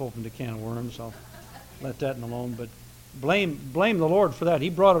 Now I've opened a can of worms. I'll let that alone. But blame the Lord for that. He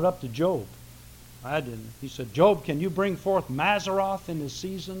brought it up to Job. I didn't. He said, Job, can you bring forth Mazzaroth in his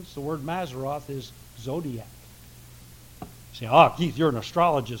seasons? The word Mazzaroth is zodiac. You say, Keith, you're an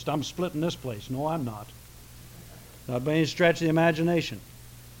astrologist. I'm splitting this place. No, I'm not. Not by any stretch of the imagination.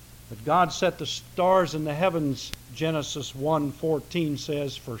 But God set the stars in the heavens, Genesis 1:14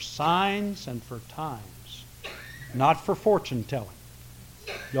 says, for signs and for times, not for fortune telling.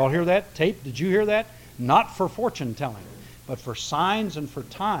 Y'all hear that tape? Did you hear that? Not for fortune telling, but for signs and for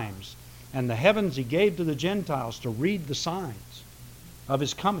times. And the heavens He gave to the Gentiles to read the signs of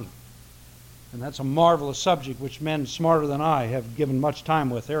His coming. And that's a marvelous subject which men smarter than I have given much time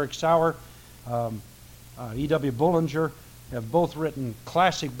with. Eric Sauer, E.W. Bullinger have both written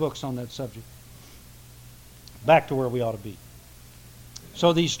classic books on that subject. Back to where we ought to be.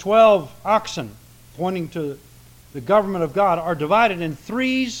 So these 12 oxen, pointing to the government of God, are divided in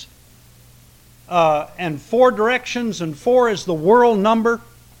threes and 4 directions, and 4 is the world number.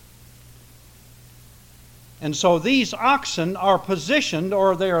 And so these oxen are positioned,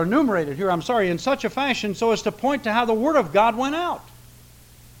 or they are enumerated here, in such a fashion so as to point to how the Word of God went out.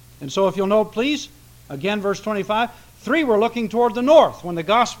 And so if you'll note, please, again, verse 25, 3 were looking toward the north. When the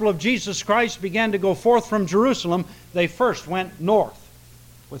gospel of Jesus Christ began to go forth from Jerusalem, they first went north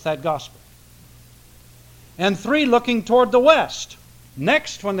with that gospel. And 3 looking toward the west.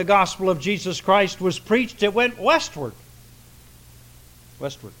 Next, when the gospel of Jesus Christ was preached, it went westward.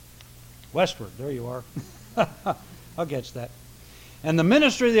 Westward. Westward. There you are. I'll get that. And the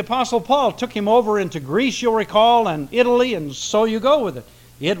ministry of the Apostle Paul took him over into Greece, you'll recall, and Italy, and so you go with it.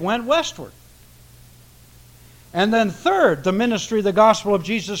 It went westward. And then third, the ministry of the gospel of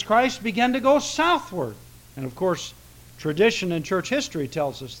Jesus Christ began to go southward. And of course, tradition and church history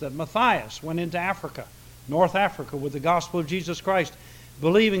tells us that Matthias went into Africa, North Africa, with the gospel of Jesus Christ,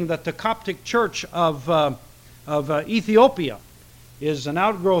 believing that the Coptic church of Ethiopia is an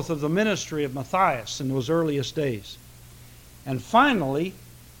outgrowth of the ministry of Matthias in those earliest days. And finally,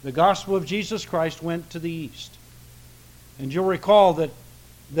 the gospel of Jesus Christ went to the east. And you'll recall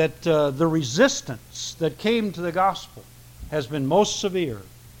that the resistance that came to the gospel has been most severe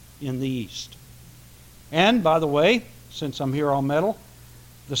in the east. And, by the way, since I'm here I'll meddle,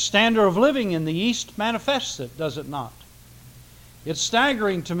 the standard of living in the east manifests it, does it not? It's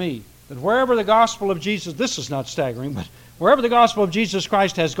staggering to me that wherever the gospel of Jesus, this is not staggering, but wherever the gospel of Jesus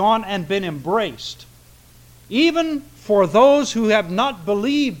Christ has gone and been embraced, even for those who have not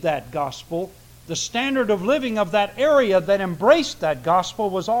believed that gospel, the standard of living of that area that embraced that gospel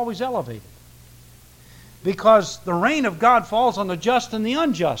was always elevated. Because the reign of God falls on the just and the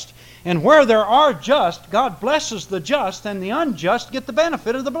unjust. And where there are just, God blesses the just, and the unjust get the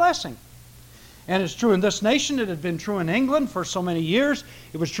benefit of the blessing. And it's true in this nation. It had been true in England for so many years.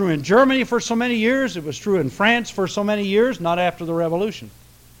 It was true in Germany for so many years. It was true in France for so many years, not after the Revolution.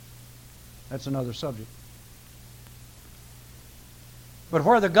 That's another subject. But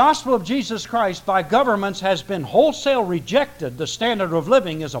where the gospel of Jesus Christ by governments has been wholesale rejected, the standard of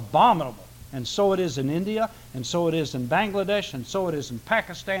living is abominable. And so it is in India, and so it is in Bangladesh, and so it is in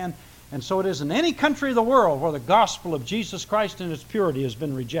Pakistan, and so it is in any country of the world where the gospel of Jesus Christ in its purity has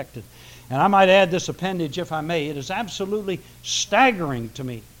been rejected. And I might add this appendage, if I may. It is absolutely staggering to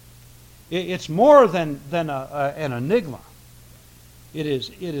me. It's more than an enigma. It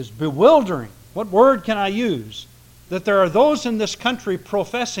is bewildering. What word can I use? That there are those in this country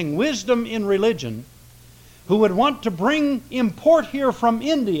professing wisdom in religion who would want to import here from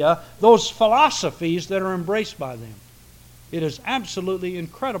India those philosophies that are embraced by them. It is absolutely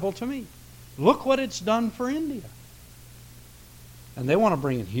incredible to me. Look what it's done for India. And they want to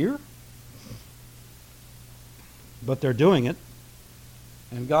bring it here? but they're doing it.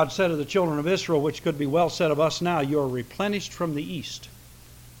 And God said to the children of Israel, which could be well said of us now, you are replenished from the east.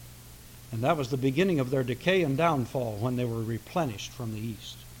 And that was the beginning of their decay and downfall, when they were replenished from the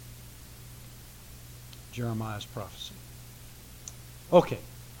east. Jeremiah's prophecy. Okay,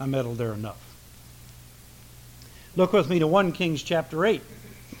 I meddled there enough. Look with me to 1 Kings chapter 8.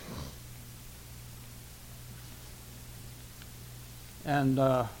 And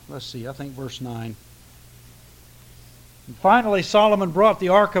let's see, I think verse 9. And finally, Solomon brought the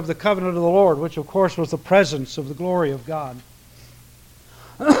ark of the covenant of the Lord, which of course was the presence of the glory of God.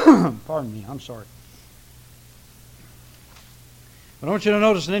 Pardon me, I'm sorry. But I want you to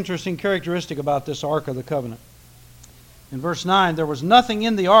notice an interesting characteristic about this ark of the covenant. In verse 9, there was nothing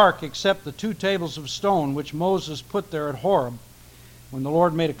in the ark except the 2 tables of stone which Moses put there at Horeb when the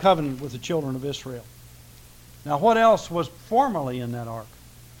Lord made a covenant with the children of Israel. Now, what else was formerly in that ark?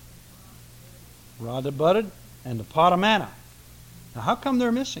 Rod that budded and the pot of manna. Now, how come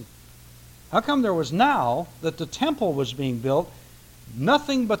they're missing? How come there was, now that the temple was being built,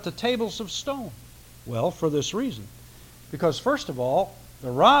 nothing but the tables of stone? Well, for this reason. Because, first of all,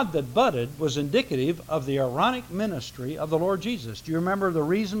 the rod that budded was indicative of the Aaronic ministry of the Lord Jesus. Do you remember the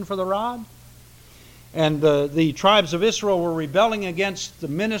reason for the rod? And the tribes of Israel were rebelling against the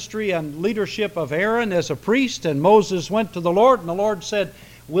ministry and leadership of Aaron as a priest, and Moses went to the Lord, and the Lord said,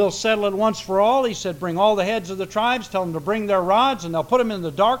 we'll settle it once for all. He said, bring all the heads of the tribes, tell them to bring their rods, and they'll put them in the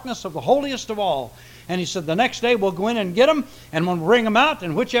darkness of the holiest of all. And he said, the next day we'll go in and get them, and when we bring them out,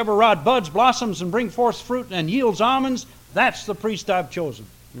 and whichever rod buds, blossoms, and bring forth fruit and yields almonds, that's the priest I've chosen.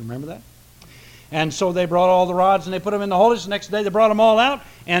 You remember that? And so they brought all the rods and they put them in the holiest. The next day they brought them all out,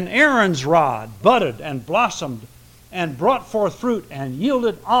 and Aaron's rod budded and blossomed and brought forth fruit and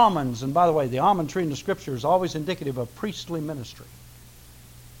yielded almonds. And by the way, the almond tree in the Scripture is always indicative of priestly ministry.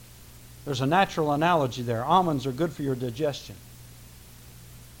 There's a natural analogy there. Almonds are good for your digestion.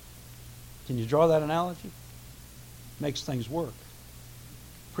 Can you draw that analogy? Makes things work.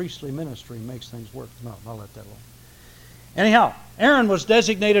 Priestly ministry makes things work. No, I'll let that alone. Anyhow, Aaron was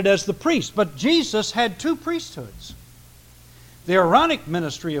designated as the priest, but Jesus had 2 priesthoods. The Aaronic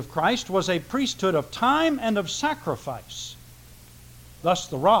ministry of Christ was a priesthood of time and of sacrifice. Thus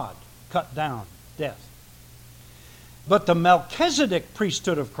the rod cut down death. But the Melchizedek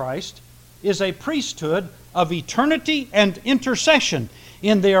priesthood of Christ is a priesthood of eternity and intercession.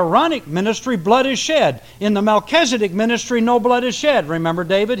 In the Aaronic ministry, blood is shed. In the Melchizedek ministry, no blood is shed. Remember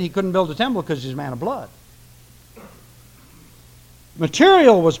David? He couldn't build a temple because he's a man of blood.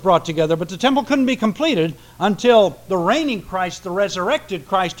 Material was brought together, but the temple couldn't be completed until the reigning Christ, the resurrected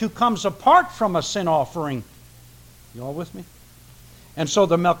Christ, who comes apart from a sin offering. You all with me? And so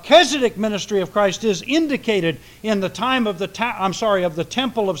the Melchizedek ministry of Christ is indicated in the time of the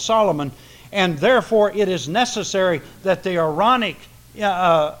temple of Solomon, and therefore it is necessary that the Aaronic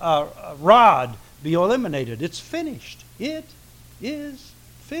rod be eliminated. It's finished. It is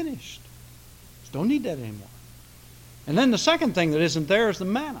finished. Just don't need that anymore. And then the second thing that isn't there is the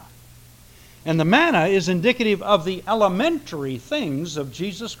manna. And the manna is indicative of the elementary things of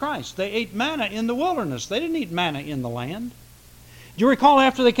Jesus Christ. They ate manna in the wilderness. They didn't eat manna in the land. Do you recall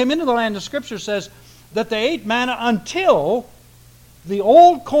after they came into the land, the Scripture says that they ate manna until the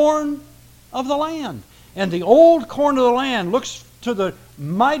old corn of the land. And the old corn of the land looks to the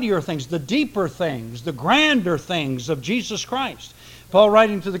mightier things, the deeper things, the grander things of Jesus Christ. Paul,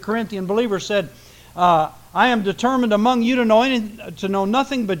 writing to the Corinthian believers, said, I am determined among you to know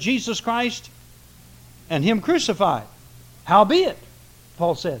nothing but Jesus Christ and Him crucified. Howbeit,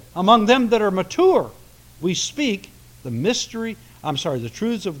 Paul said, among them that are mature, we speak the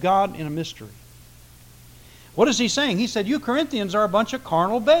truths of God in a mystery. What is he saying? He said, you Corinthians are a bunch of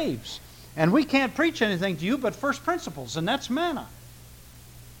carnal babes, and we can't preach anything to you but first principles, and that's manna.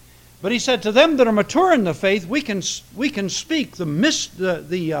 But he said, to them that are mature in the faith, we can speak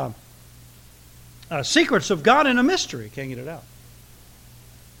the secrets of God in a mystery. Can't get it out.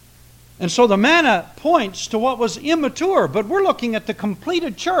 And so the manna points to what was immature, but we're looking at the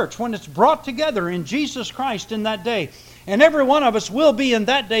completed church when it's brought together in Jesus Christ in that day. And every one of us will be in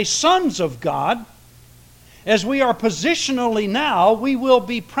that day sons of God. As we are positionally now, we will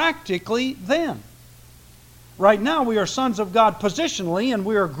be practically then. Right now we are sons of God positionally, and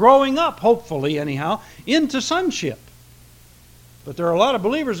we are growing up, hopefully anyhow, into sonship. But there are a lot of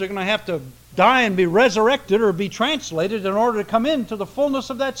believers that are going to have to die and be resurrected or be translated in order to come into the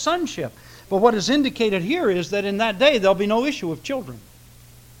fullness of that sonship. But what is indicated here is that in that day there'll be no issue of children.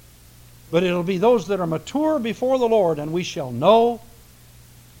 But it'll be those that are mature before the Lord, and we shall know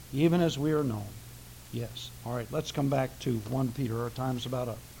even as we are known. Yes. All right, let's come back to 1 Peter. Our time's about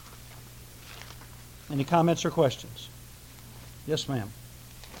up. Any comments or questions? Yes, ma'am.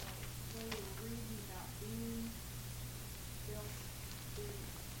 When you were reading about being built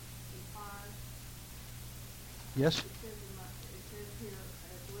in fire, Yes? it says here,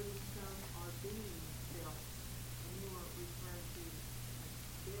 as living stones are being built, and you were referring to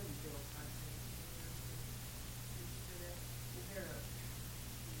being built, I think.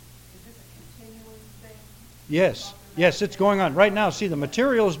 Is this a continuing thing? Yes. Yes, it's going on right now. See, the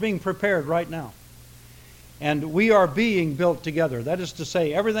material is being prepared right now. And we are being built together. That is to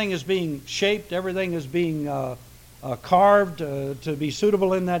say, everything is being shaped, everything is being carved to be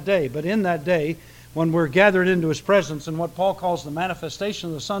suitable in that day. But in that day, when we're gathered into His presence and what Paul calls the manifestation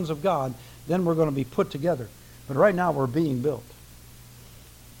of the sons of God, then we're going to be put together. But right now, we're being built.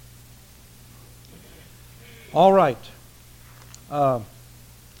 All right.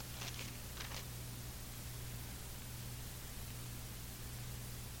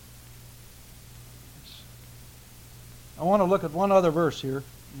 I want to look at one other verse here.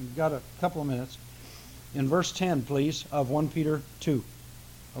 We've got a couple of minutes. In verse 10, please, of 1 Peter 2.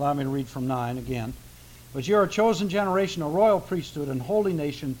 Allow me to read from 9 again. But you are a chosen generation, a royal priesthood, and holy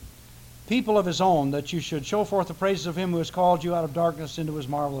nation, people of His own, that you should show forth the praises of Him who has called you out of darkness into His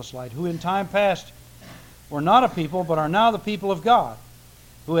marvelous light, who in time past were not a people, but are now the people of God,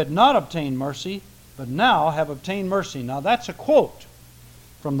 who had not obtained mercy, but now have obtained mercy. Now that's a quote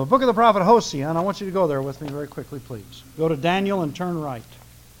from the book of the prophet Hosea, and I want you to go there with me very quickly, please. Go to Daniel and turn right.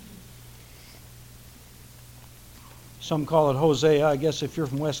 Some call it Hosea. I guess if you're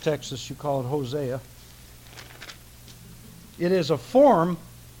from West Texas, you call it Hosea. It is a form,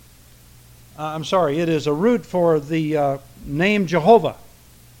 it is a root for the name Jehovah.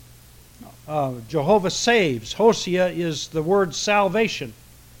 Jehovah saves. Hosea is the word salvation.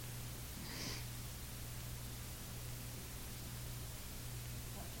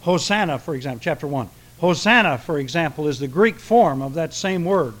 Hosanna, for example, chapter 1. Hosanna, for example, is the Greek form of that same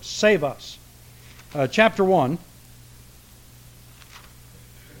word, save us. Chapter 1.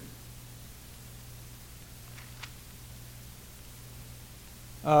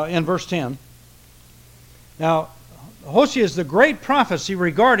 In verse 10. Now, Hosea is the great prophecy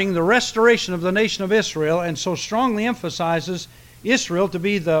regarding the restoration of the nation of Israel, and so strongly emphasizes Israel to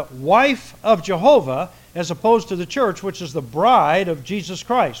be the wife of Jehovah as opposed to the church, which is the bride of Jesus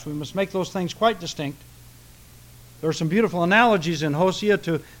Christ. We must make those things quite distinct. There are some beautiful analogies in Hosea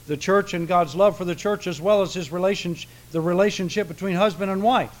to the church and God's love for the church, as well as the relationship between husband and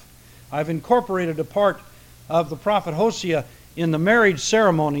wife. I've incorporated a part of the prophet Hosea in the marriage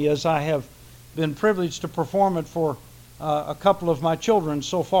ceremony, as I have been privileged to perform it for a couple of my children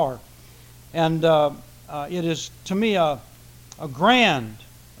so far. And it is, to me, a grand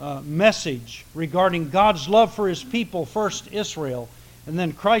message regarding God's love for His people, first Israel, and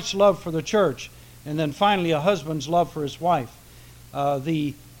then Christ's love for the church, and then finally a husband's love for his wife.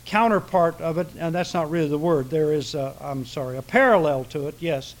 The counterpart of it, and that's not really the word, there is, a parallel to it,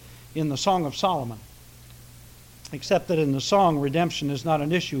 yes, in the Song of Solomon. Except that in the song, redemption is not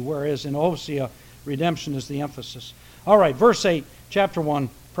an issue, whereas in Hosea, redemption is the emphasis. All right, verse 8, chapter 1,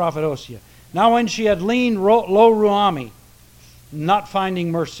 prophet Hosea. Now when she had leaned lo ruami, not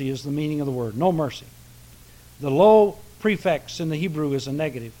finding mercy is the meaning of the word, no mercy. The lo prefix in the Hebrew is a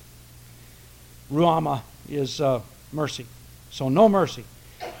negative. Ruama is mercy, so no mercy.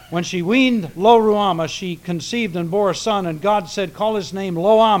 When she weaned lo ruama, she conceived and bore a son, and God said, call his name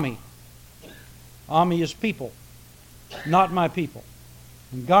Lo-Ami. Ami is people, not my people.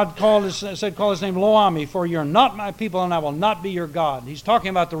 And God said, call his name Lo-Ami, for you're not my people, and I will not be your God. He's talking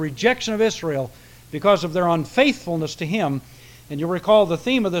about the rejection of Israel because of their unfaithfulness to Him. And you'll recall the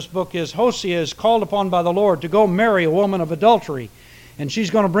theme of this book is Hosea is called upon by the Lord to go marry a woman of adultery. And she's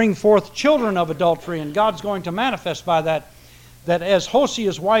going to bring forth children of adultery, and God's going to manifest by that as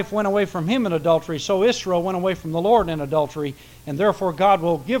Hosea's wife went away from him in adultery, so Israel went away from the Lord in adultery, and therefore God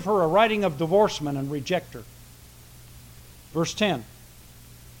will give her a writing of divorcement and reject her. Verse 10.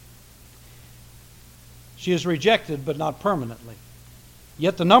 She is rejected, but not permanently.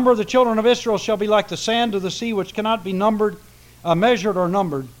 Yet the number of the children of Israel shall be like the sand of the sea, which cannot be measured or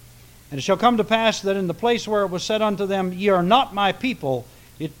numbered. And it shall come to pass that in the place where it was said unto them, ye are not my people,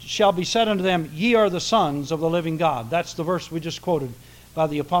 it shall be said unto them, ye are the sons of the living God. That's the verse we just quoted by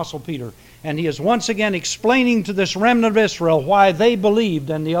the Apostle Peter. And he is once again explaining to this remnant of Israel why they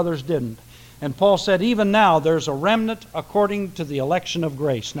believed and the others didn't. And Paul said, even now there's a remnant according to the election of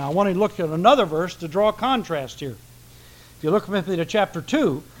grace. Now I want to look at another verse to draw a contrast here. If you look with me to chapter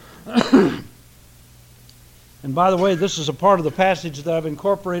 2, and by the way, this is a part of the passage that I've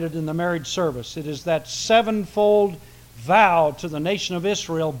incorporated in the marriage service. It is that sevenfold vow to the nation of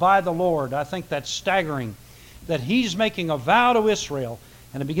Israel by the Lord. I think that's staggering, that He's making a vow to Israel.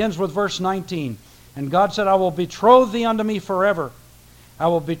 And it begins with verse 19. And God said, I will betroth thee unto me forever. I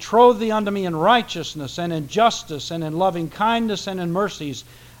will betroth thee unto me in righteousness and in justice and in loving kindness and in mercies.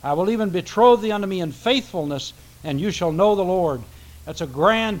 I will even betroth thee unto me in faithfulness, and you shall know the Lord. That's a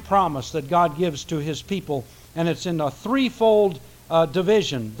grand promise that God gives to His people, and it's in a threefold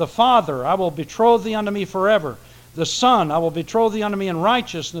division. The Father, I will betroth thee unto me forever. The Son, I will betroth thee unto me in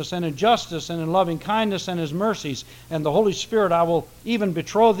righteousness and in justice and in loving kindness and His mercies. And the Holy Spirit, I will even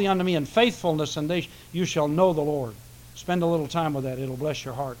betroth thee unto me in faithfulness, and you shall know the Lord. Spend a little time with that. It'll bless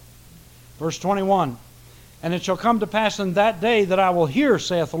your heart. Verse 21. And it shall come to pass in that day that I will hear,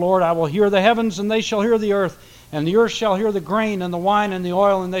 saith the Lord, I will hear the heavens, and they shall hear the earth, and the earth shall hear the grain and the wine and the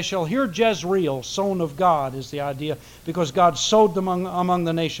oil, and they shall hear Jezreel, sown of God, is the idea, because God sowed them among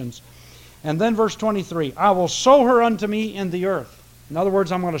the nations. And then verse 23, I will sow her unto me in the earth. In other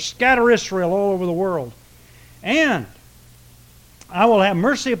words, I'm going to scatter Israel all over the world. And I will have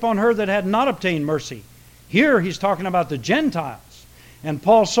mercy upon her that had not obtained mercy. Here he's talking about the Gentiles. And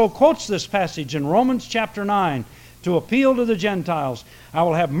Paul so quotes this passage in Romans chapter 9 to appeal to the Gentiles. I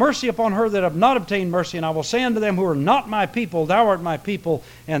will have mercy upon her that have not obtained mercy, and I will say unto them who are not my people, Thou art my people,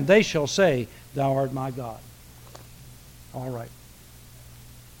 and they shall say, Thou art my God. All right.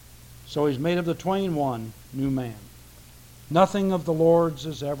 So he's made of the twain one, new man. Nothing of the Lord's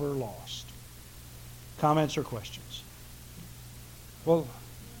is ever lost. Comments or questions? Well,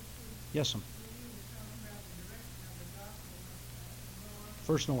 yes, sir.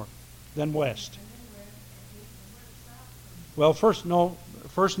 First north, then west. Well, first north,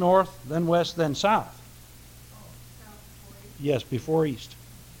 then west, then south. Yes, before east.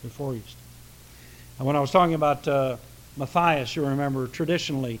 Before east. And when I was talking about Matthias, you remember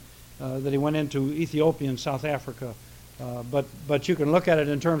traditionally that he went into Ethiopia and South Africa. But you can look at it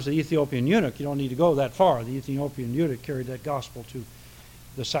in terms of the Ethiopian eunuch. You don't need to go that far. The Ethiopian eunuch carried that gospel to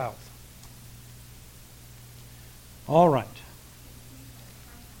the south. All right.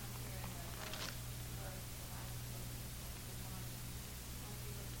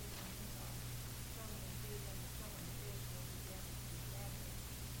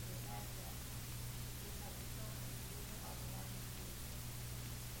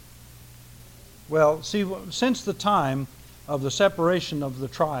 Well, see, since the time of the separation of the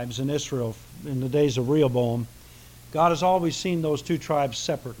tribes in Israel in the days of Rehoboam, God has always seen those two tribes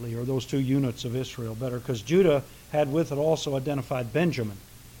separately, or those two units of Israel better, because Judah had with it also identified Benjamin.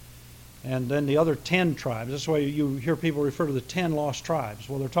 And then the other 10 tribes. That's why you hear people refer to the 10 lost tribes.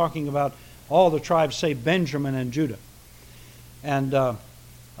 Well, they're talking about all the tribes save Benjamin and Judah. And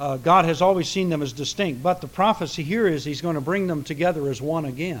God has always seen them as distinct. But the prophecy here is He's going to bring them together as one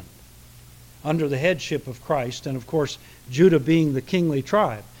again, under the headship of Christ, and of course Judah being the kingly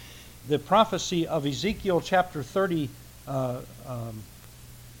tribe. The prophecy of Ezekiel chapter 36,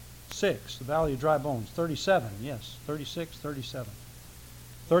 the valley of dry bones, 37, yes, 36, 37.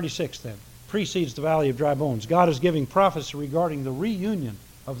 36 then, precedes the valley of dry bones. God is giving prophecy regarding the reunion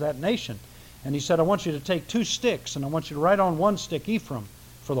of that nation. And He said, I want you to take 2 sticks, and I want you to write on one stick Ephraim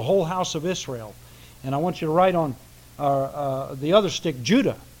for the whole house of Israel. And I want you to write on the other stick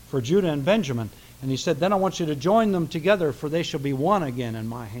Judah, for Judah and Benjamin. And He said, then I want you to join them together, for they shall be one again in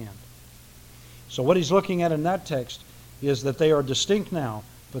my hand. So what he's looking at in that text is that they are distinct now,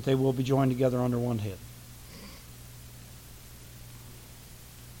 but they will be joined together under one head.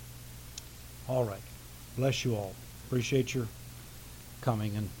 All right. Bless you all. Appreciate your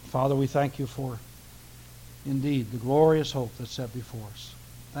coming. And Father, we thank You for, indeed, the glorious hope that's set before us.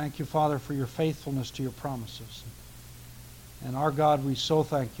 Thank You, Father, for Your faithfulness to Your promises. And our God, we so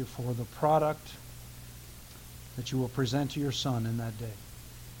thank You for the product that You will present to Your Son in that day.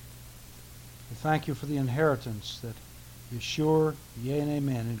 We thank You for the inheritance that is sure, yea and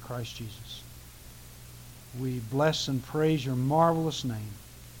amen, in Christ Jesus. We bless and praise Your marvelous name,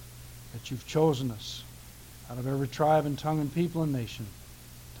 that You've chosen us out of every tribe and tongue and people and nation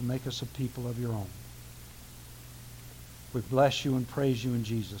to make us a people of Your own. We bless You and praise You in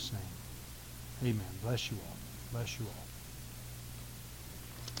Jesus' name. Amen. Bless you all. Bless you all.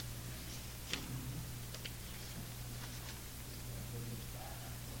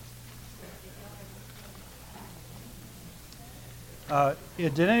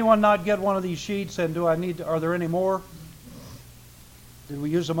 Did anyone not get one of these sheets, and are there any more? Did we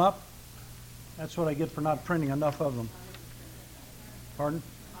use them up? That's what I get for not printing enough of them. Pardon?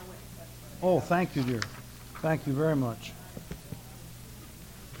 Oh, thank you, dear. Thank you very much.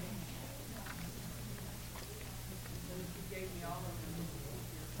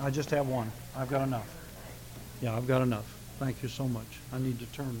 I just have one. I've got enough. Yeah, I've got enough. Thank you so much. I need to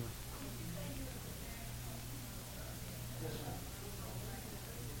turn.